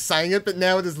just saying it, but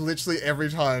now it is literally every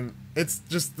time. It's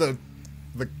just the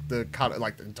cut,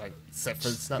 like the don't set for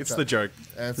Snapchat. It's the joke.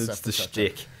 And It's the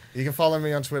shtick. You can follow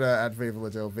me on Twitter at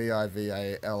Vivaladil,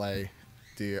 VIVALADIL.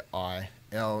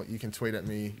 You can tweet at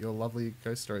me your lovely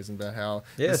ghost stories and about how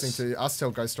listening to us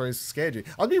tell ghost stories scared you.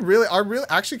 I really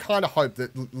actually kind of hope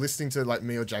that listening to like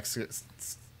me or Jack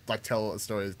like tell a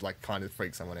story like kind of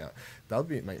freak someone out. That would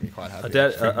make me quite happy. I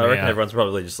reckon everyone's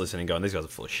probably just listening, going, "These guys are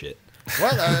full of shit."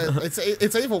 Well,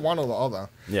 it's either one or the other.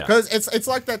 Yeah, because it's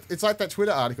like that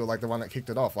Twitter article, like the one that kicked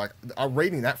it off. Like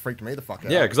reading that freaked me the fuck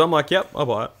out. Yeah, because I'm like, "Yep, I'll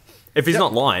buy it." If he's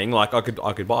not lying, like I could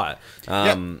buy it.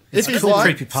 If he's cool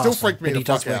lying, creepypasta, still freaked me but the he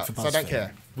does fuck work out. for So I don't BuzzFeed.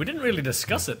 care. We didn't really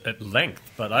discuss it at length,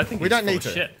 but I think We it's don't full need of to.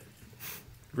 shit.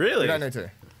 Really? We don't need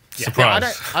to.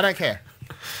 Surprise. I don't care.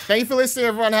 Thank you for listening,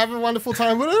 everyone. Have a wonderful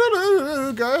time. Go.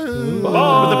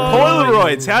 Oh, the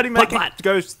Polaroids. How do you make it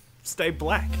go stay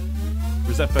black?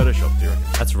 Or is that Photoshop, do you reckon?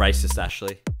 That's racist,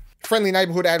 Ashley. Friendly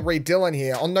neighborhood ad read Dylan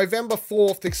here. On November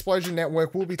 4th, the Explosion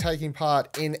Network will be taking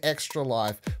part in Extra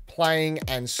Life, playing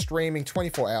and streaming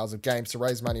 24 hours of games to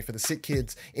raise money for the Sick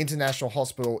Kids International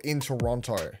Hospital in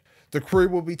Toronto. The crew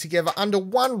will be together under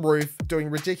one roof doing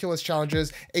ridiculous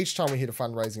challenges each time we hit a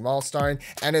fundraising milestone,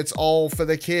 and it's all for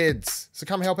the kids. So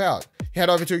come help out. Head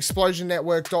over to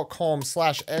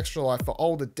explosionnetwork.com/extralife for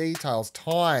all the details,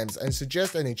 times, and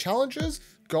suggest any challenges,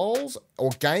 goals,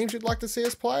 or games you'd like to see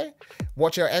us play.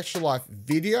 Watch our Extra Life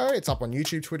video. It's up on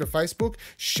YouTube, Twitter, Facebook.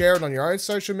 Share it on your own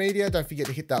social media. Don't forget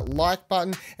to hit that like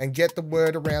button and get the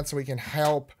word around so we can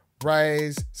help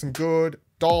raise some good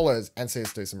dollars and see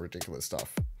us do some ridiculous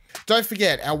stuff. Don't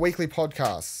forget our weekly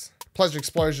podcasts. Pleasure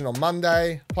Explosion on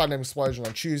Monday, Platinum Explosion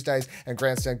on Tuesdays, and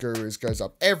Grandstand Gurus goes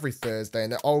up every Thursday,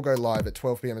 and they all go live at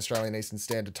 12 p.m. Australian Eastern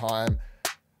Standard Time.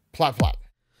 Plat.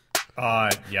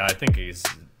 Yeah, I think he's...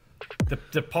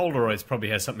 The Polaroids probably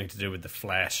has something to do with the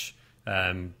flash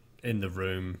in the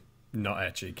room not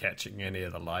actually catching any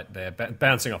of the light there,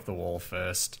 bouncing off the wall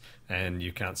first, and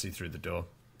you can't see through the door.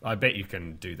 I bet you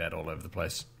can do that all over the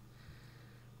place.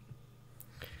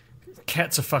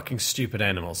 Cats are fucking stupid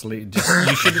animals. You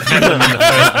shouldn't have them in the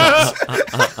first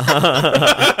place.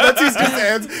 That's his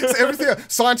defense. So everything,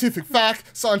 scientific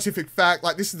fact,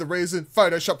 like this is the reason,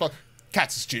 Photoshop, like,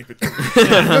 cats are stupid.